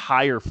has a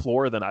higher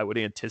floor than I would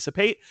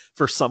anticipate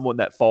for someone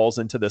that falls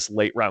into this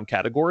late round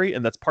category.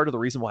 And that's part of the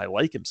reason why I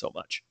like him so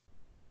much.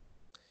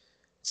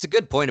 It's a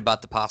good point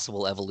about the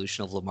possible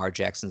evolution of Lamar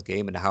Jackson's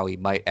game and how he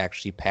might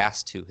actually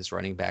pass to his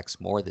running backs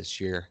more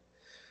this year.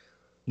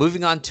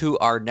 Moving on to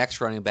our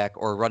next running back,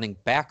 or running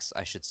backs,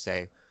 I should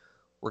say.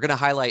 We're going to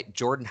highlight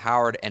Jordan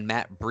Howard and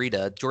Matt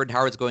Breida. Jordan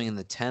Howard's going in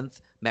the 10th.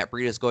 Matt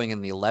Breida is going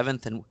in the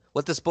 11th. And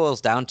what this boils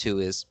down to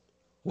is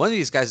one of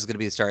these guys is going to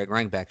be the starting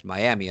running back in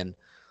Miami. And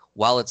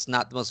while it's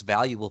not the most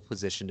valuable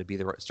position to be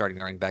the starting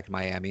running back in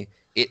Miami,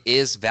 it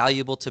is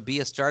valuable to be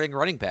a starting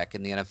running back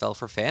in the NFL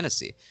for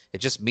fantasy. It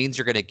just means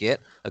you're going to get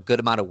a good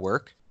amount of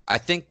work. I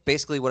think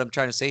basically what I'm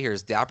trying to say here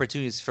is the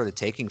opportunities for the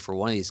taking for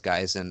one of these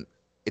guys, and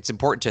it's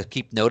important to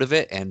keep note of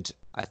it, and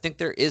I think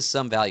there is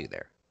some value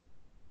there.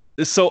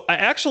 So I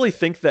actually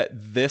think that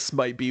this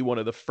might be one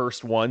of the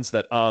first ones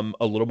that I'm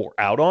a little more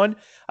out on.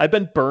 I've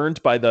been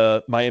burned by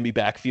the Miami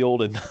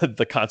backfield and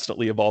the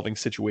constantly evolving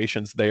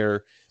situations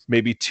there,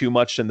 maybe too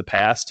much in the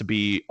past to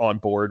be on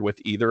board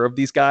with either of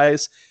these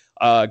guys.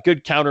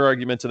 Good counter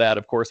argument to that,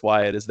 of course,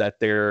 Wyatt, is that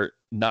they're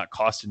not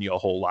costing you a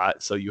whole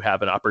lot. So you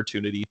have an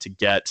opportunity to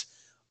get,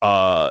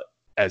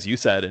 as you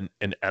said,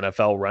 an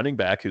NFL running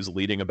back who's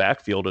leading a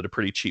backfield at a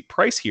pretty cheap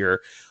price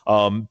here.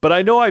 But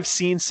I know I've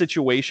seen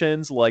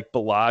situations like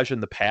Ballage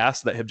in the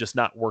past that have just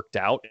not worked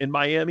out in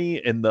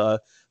Miami, and the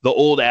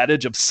old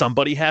adage of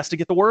somebody has to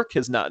get the work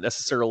has not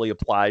necessarily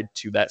applied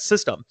to that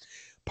system.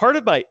 Part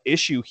of my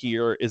issue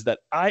here is that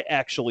I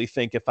actually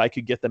think if I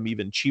could get them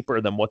even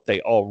cheaper than what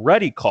they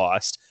already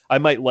cost, I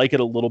might like it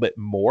a little bit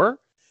more.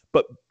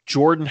 But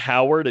Jordan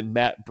Howard and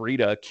Matt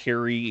Breida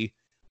carry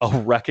a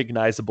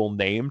recognizable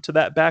name to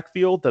that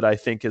backfield that I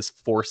think has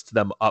forced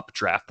them up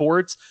draft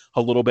boards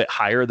a little bit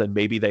higher than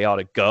maybe they ought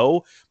to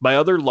go. My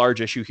other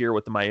large issue here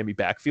with the Miami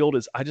backfield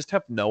is I just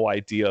have no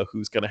idea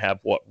who's going to have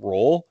what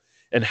role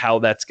and how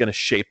that's going to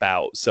shape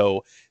out.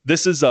 So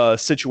this is a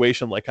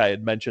situation, like I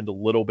had mentioned a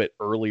little bit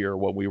earlier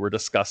when we were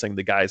discussing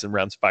the guys in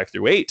rounds 5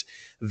 through 8,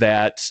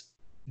 that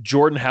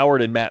Jordan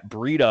Howard and Matt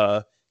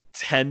Breida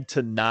tend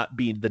to not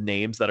be the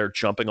names that are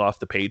jumping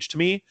off the page to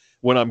me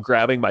when I'm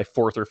grabbing my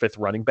 4th or 5th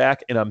running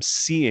back and I'm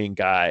seeing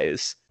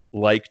guys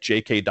like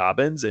J.K.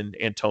 Dobbins and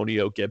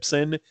Antonio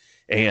Gibson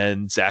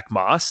and Zach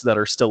Moss that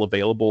are still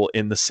available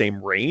in the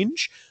same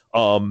range.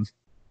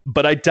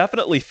 But I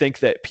definitely think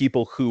that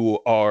people who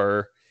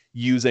are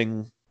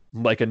using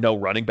like a no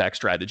running back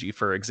strategy,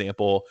 for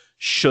example,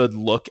 should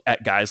look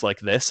at guys like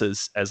this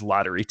as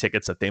lottery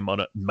tickets that they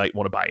might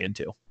want to buy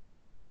into.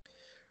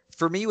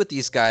 For me with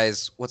these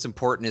guys, what's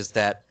important is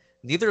that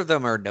neither of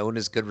them are known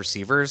as good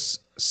receivers.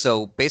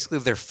 So basically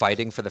they're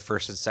fighting for the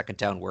first and second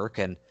down work.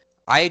 And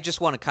I just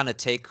want to kind of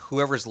take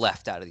whoever's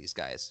left out of these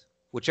guys.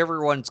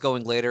 Whichever one's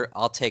going later,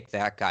 I'll take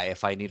that guy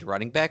if I need a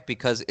running back,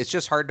 because it's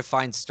just hard to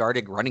find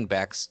starting running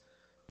backs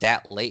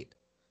that late.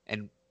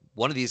 And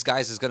one of these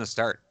guys is going to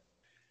start.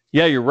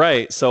 Yeah, you're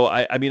right. So,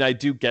 I mean, I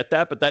do get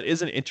that, but that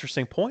is an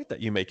interesting point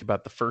that you make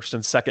about the first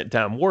and second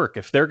down work.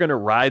 If they're going to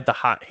ride the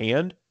hot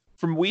hand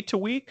from week to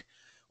week,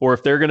 or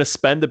if they're going to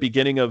spend the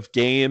beginning of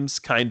games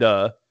kind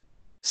of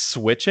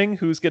switching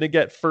who's going to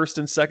get first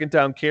and second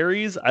down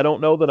carries, I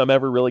don't know that I'm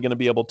ever really going to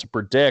be able to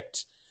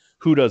predict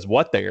who does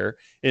what there.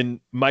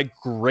 And my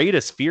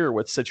greatest fear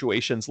with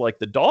situations like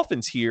the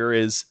Dolphins here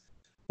is,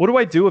 what do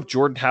I do if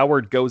Jordan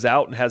Howard goes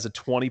out and has a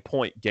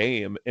 20-point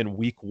game in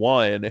week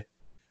 1,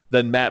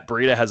 then Matt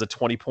Breida has a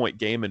 20-point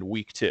game in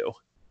week 2,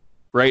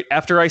 right?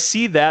 After I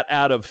see that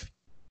out of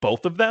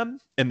both of them,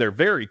 and they're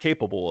very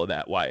capable of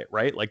that, Wyatt,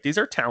 right? Like, these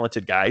are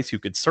talented guys who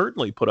could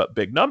certainly put up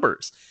big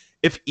numbers.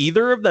 If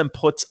either of them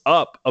puts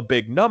up a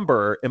big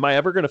number, am I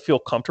ever going to feel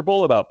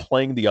comfortable about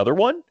playing the other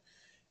one?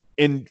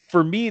 And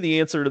for me, the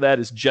answer to that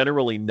is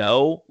generally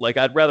no. Like,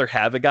 I'd rather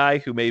have a guy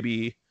who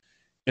maybe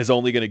is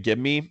only going to give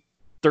me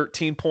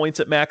 13 points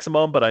at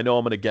maximum, but I know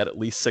I'm going to get at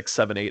least 6,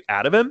 7, 8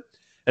 out of him,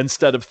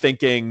 instead of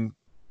thinking,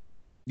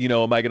 you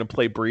know, am I going to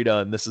play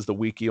Breida and this is the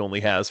week he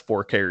only has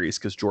 4 carries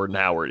because Jordan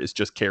Howard is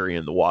just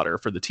carrying the water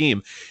for the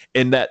team.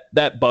 And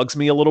that bugs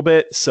me a little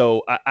bit.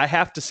 So I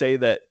have to say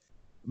that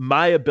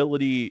my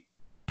ability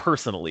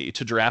personally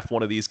to draft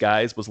one of these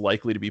guys was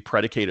likely to be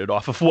predicated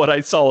off of what I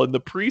saw in the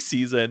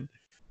preseason.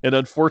 And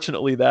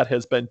unfortunately, that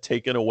has been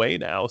taken away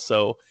now.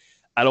 So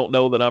I don't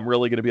know that I'm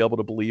really going to be able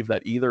to believe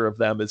that either of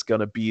them is going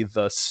to be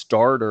the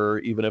starter,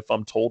 even if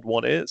I'm told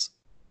one is.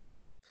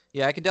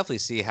 Yeah, I can definitely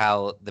see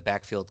how the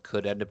backfield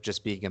could end up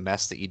just being a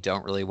mess that you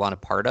don't really want a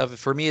part of.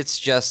 For me, it's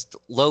just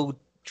low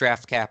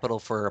draft capital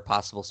for a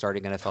possible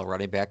starting NFL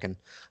running back, and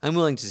I'm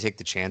willing to take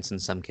the chance in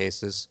some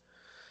cases.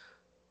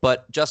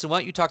 But Justin, why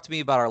don't you talk to me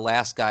about our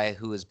last guy,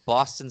 who is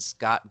Boston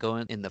Scott,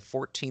 going in the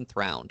 14th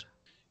round?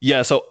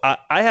 Yeah, so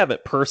I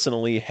haven't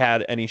personally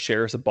had any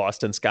shares of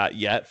Boston Scott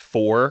yet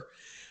for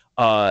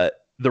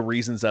the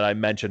reasons that I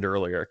mentioned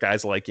earlier,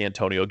 guys like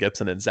Antonio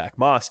Gibson and Zach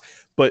Moss.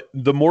 But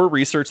the more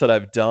research that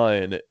I've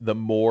done, the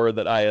more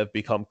that I have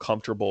become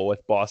comfortable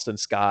with Boston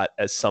Scott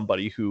as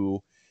somebody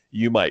who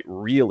you might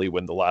really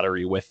win the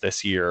lottery with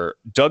this year.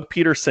 Doug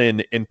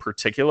Peterson, in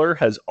particular,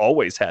 has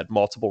always had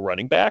multiple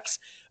running backs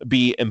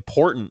be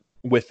important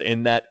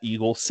within that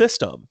Eagle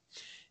system.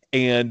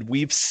 And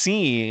we've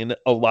seen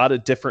a lot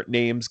of different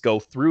names go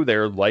through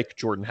there, like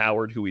Jordan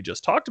Howard, who we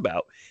just talked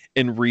about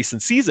in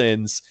recent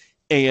seasons.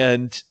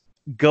 And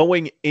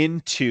going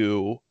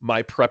into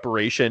my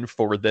preparation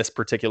for this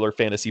particular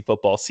fantasy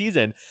football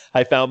season,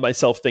 I found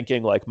myself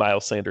thinking like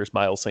Miles Sanders,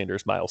 Miles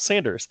Sanders, Miles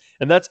Sanders.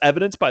 And that's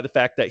evidenced by the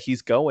fact that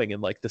he's going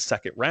in like the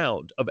second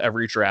round of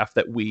every draft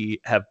that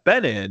we have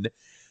been in.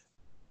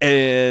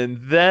 And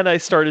then I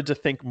started to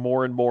think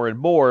more and more and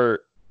more,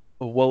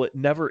 well, it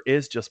never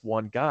is just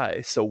one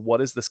guy. So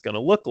what is this going to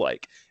look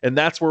like? And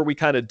that's where we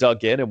kind of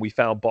dug in and we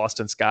found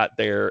Boston Scott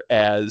there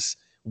as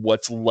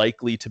what's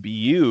likely to be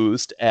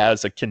used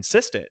as a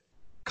consistent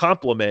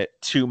complement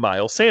to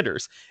Miles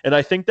Sanders. And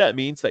I think that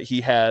means that he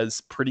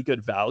has pretty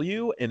good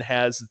value and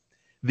has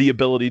the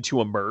ability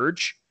to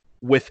emerge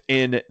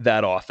within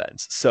that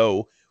offense.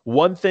 So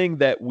one thing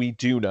that we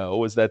do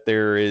know is that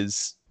there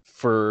is,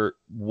 for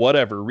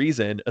whatever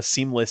reason, a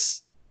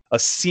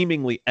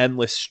seemingly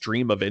endless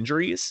stream of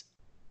injuries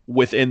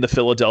within the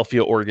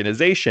Philadelphia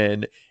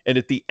organization. And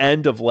at the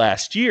end of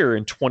last year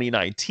in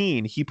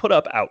 2019, he put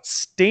up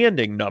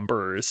outstanding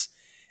numbers.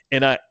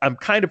 And I'm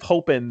kind of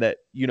hoping that,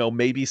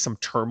 maybe some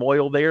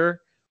turmoil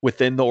there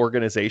within the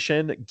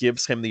organization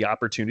gives him the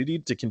opportunity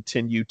to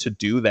continue to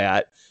do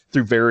that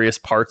through various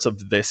parts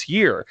of this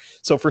year.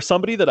 So for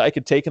somebody that I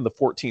could take in the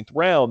 14th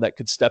round that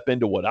could step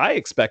into what I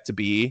expect to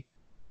be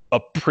a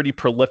pretty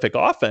prolific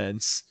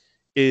offense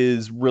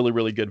is really,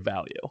 really good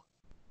value.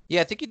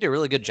 Yeah, I think you did a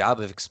really good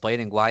job of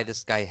explaining why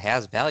this guy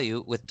has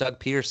value. With Doug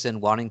Peterson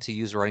wanting to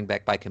use running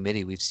back by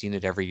committee, we've seen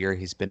it every year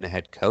he's been a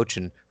head coach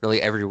and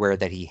really everywhere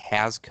that he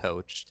has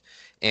coached.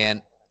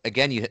 And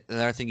again,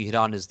 another thing you hit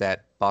on is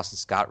that Boston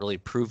Scott really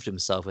proved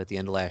himself at the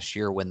end of last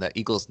year when the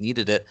Eagles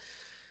needed it.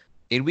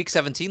 In Week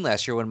 17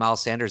 last year, when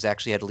Miles Sanders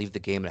actually had to leave the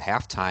game at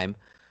halftime,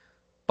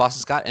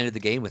 Boston Scott ended the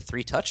game with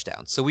 3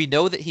 touchdowns. So we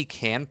know that he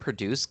can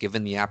produce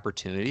given the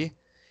opportunity,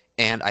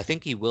 and I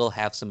think he will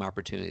have some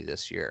opportunity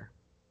this year.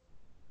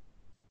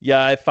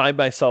 Yeah, I find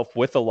myself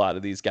with a lot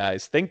of these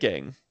guys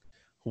thinking,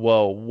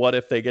 well, what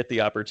if they get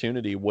the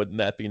opportunity? Wouldn't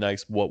that be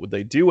nice? What would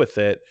they do with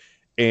it?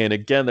 And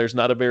again, there's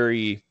not a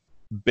very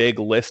big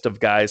list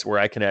of guys where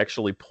I can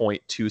actually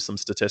point to some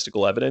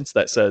statistical evidence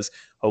that says,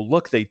 oh,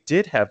 look, they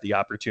did have the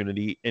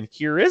opportunity and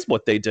here is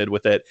what they did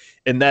with it.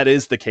 And that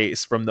is the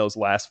case from those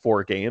last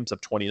 4 games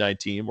of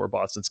 2019 where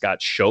Boston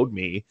Scott showed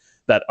me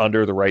that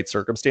under the right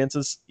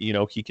circumstances,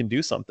 he can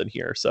do something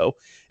here. So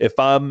if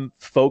I'm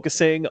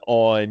focusing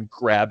on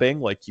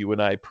grabbing, like you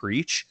and I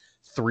preach,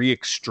 3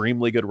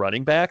 extremely good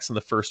running backs in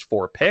the first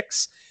 4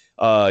 picks,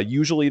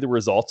 usually the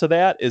result of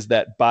that is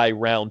that by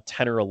round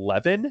 10 or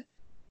 11,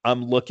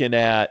 I'm looking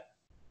at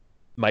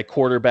my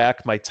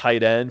quarterback, my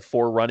tight end,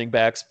 4 running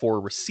backs, 4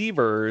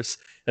 receivers.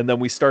 And then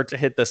we start to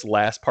hit this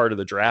last part of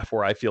the draft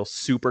where I feel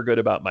super good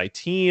about my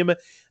team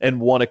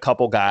and want a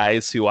couple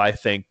guys who I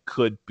think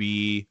could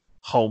be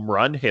home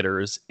run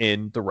hitters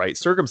in the right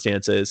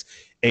circumstances.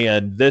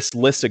 And this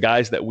list of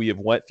guys that we have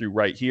went through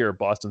right here,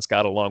 Boston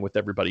Scott, along with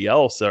everybody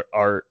else,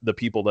 are the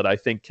people that I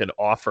think can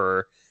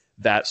offer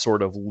that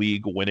sort of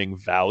league winning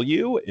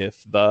value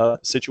if the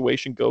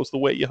situation goes the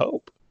way you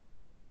hope.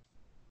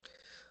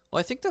 Well,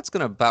 I think that's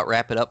going to about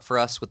wrap it up for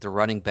us with the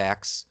running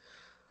backs.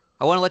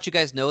 I want to let you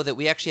guys know that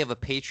we actually have a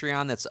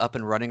Patreon that's up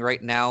and running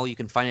right now. You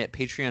can find it at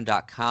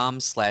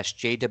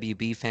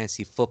patreon.com/JWB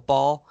Fantasy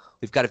Football.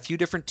 We've got a few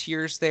different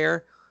tiers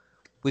there.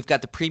 We've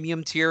got the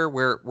premium tier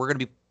where we're going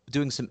to be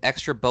doing some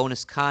extra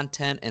bonus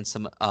content and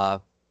some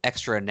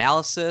extra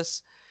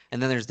analysis.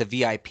 And then there's the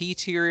VIP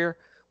tier,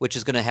 which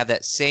is going to have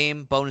that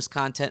same bonus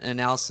content and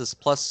analysis.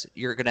 Plus,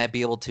 you're going to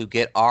be able to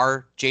get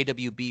our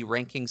JWB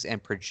rankings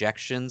and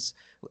projections,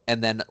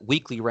 and then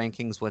weekly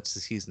rankings once the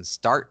season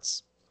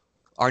starts.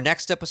 Our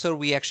next episode,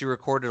 we actually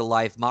recorded a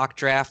live mock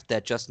draft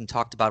that Justin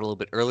talked about a little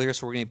bit earlier,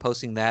 so we're going to be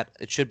posting that.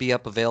 It should be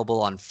up available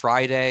on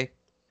Friday.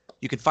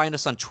 You can find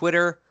us on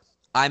Twitter.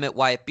 I'm at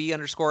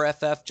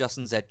WyattB_FF,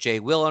 Justin's at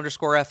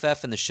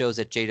JWill_FF, and the show's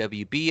at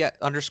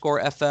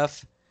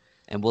JWB_FF.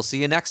 And we'll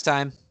see you next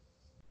time.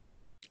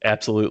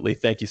 Absolutely.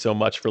 Thank you so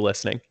much for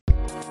listening.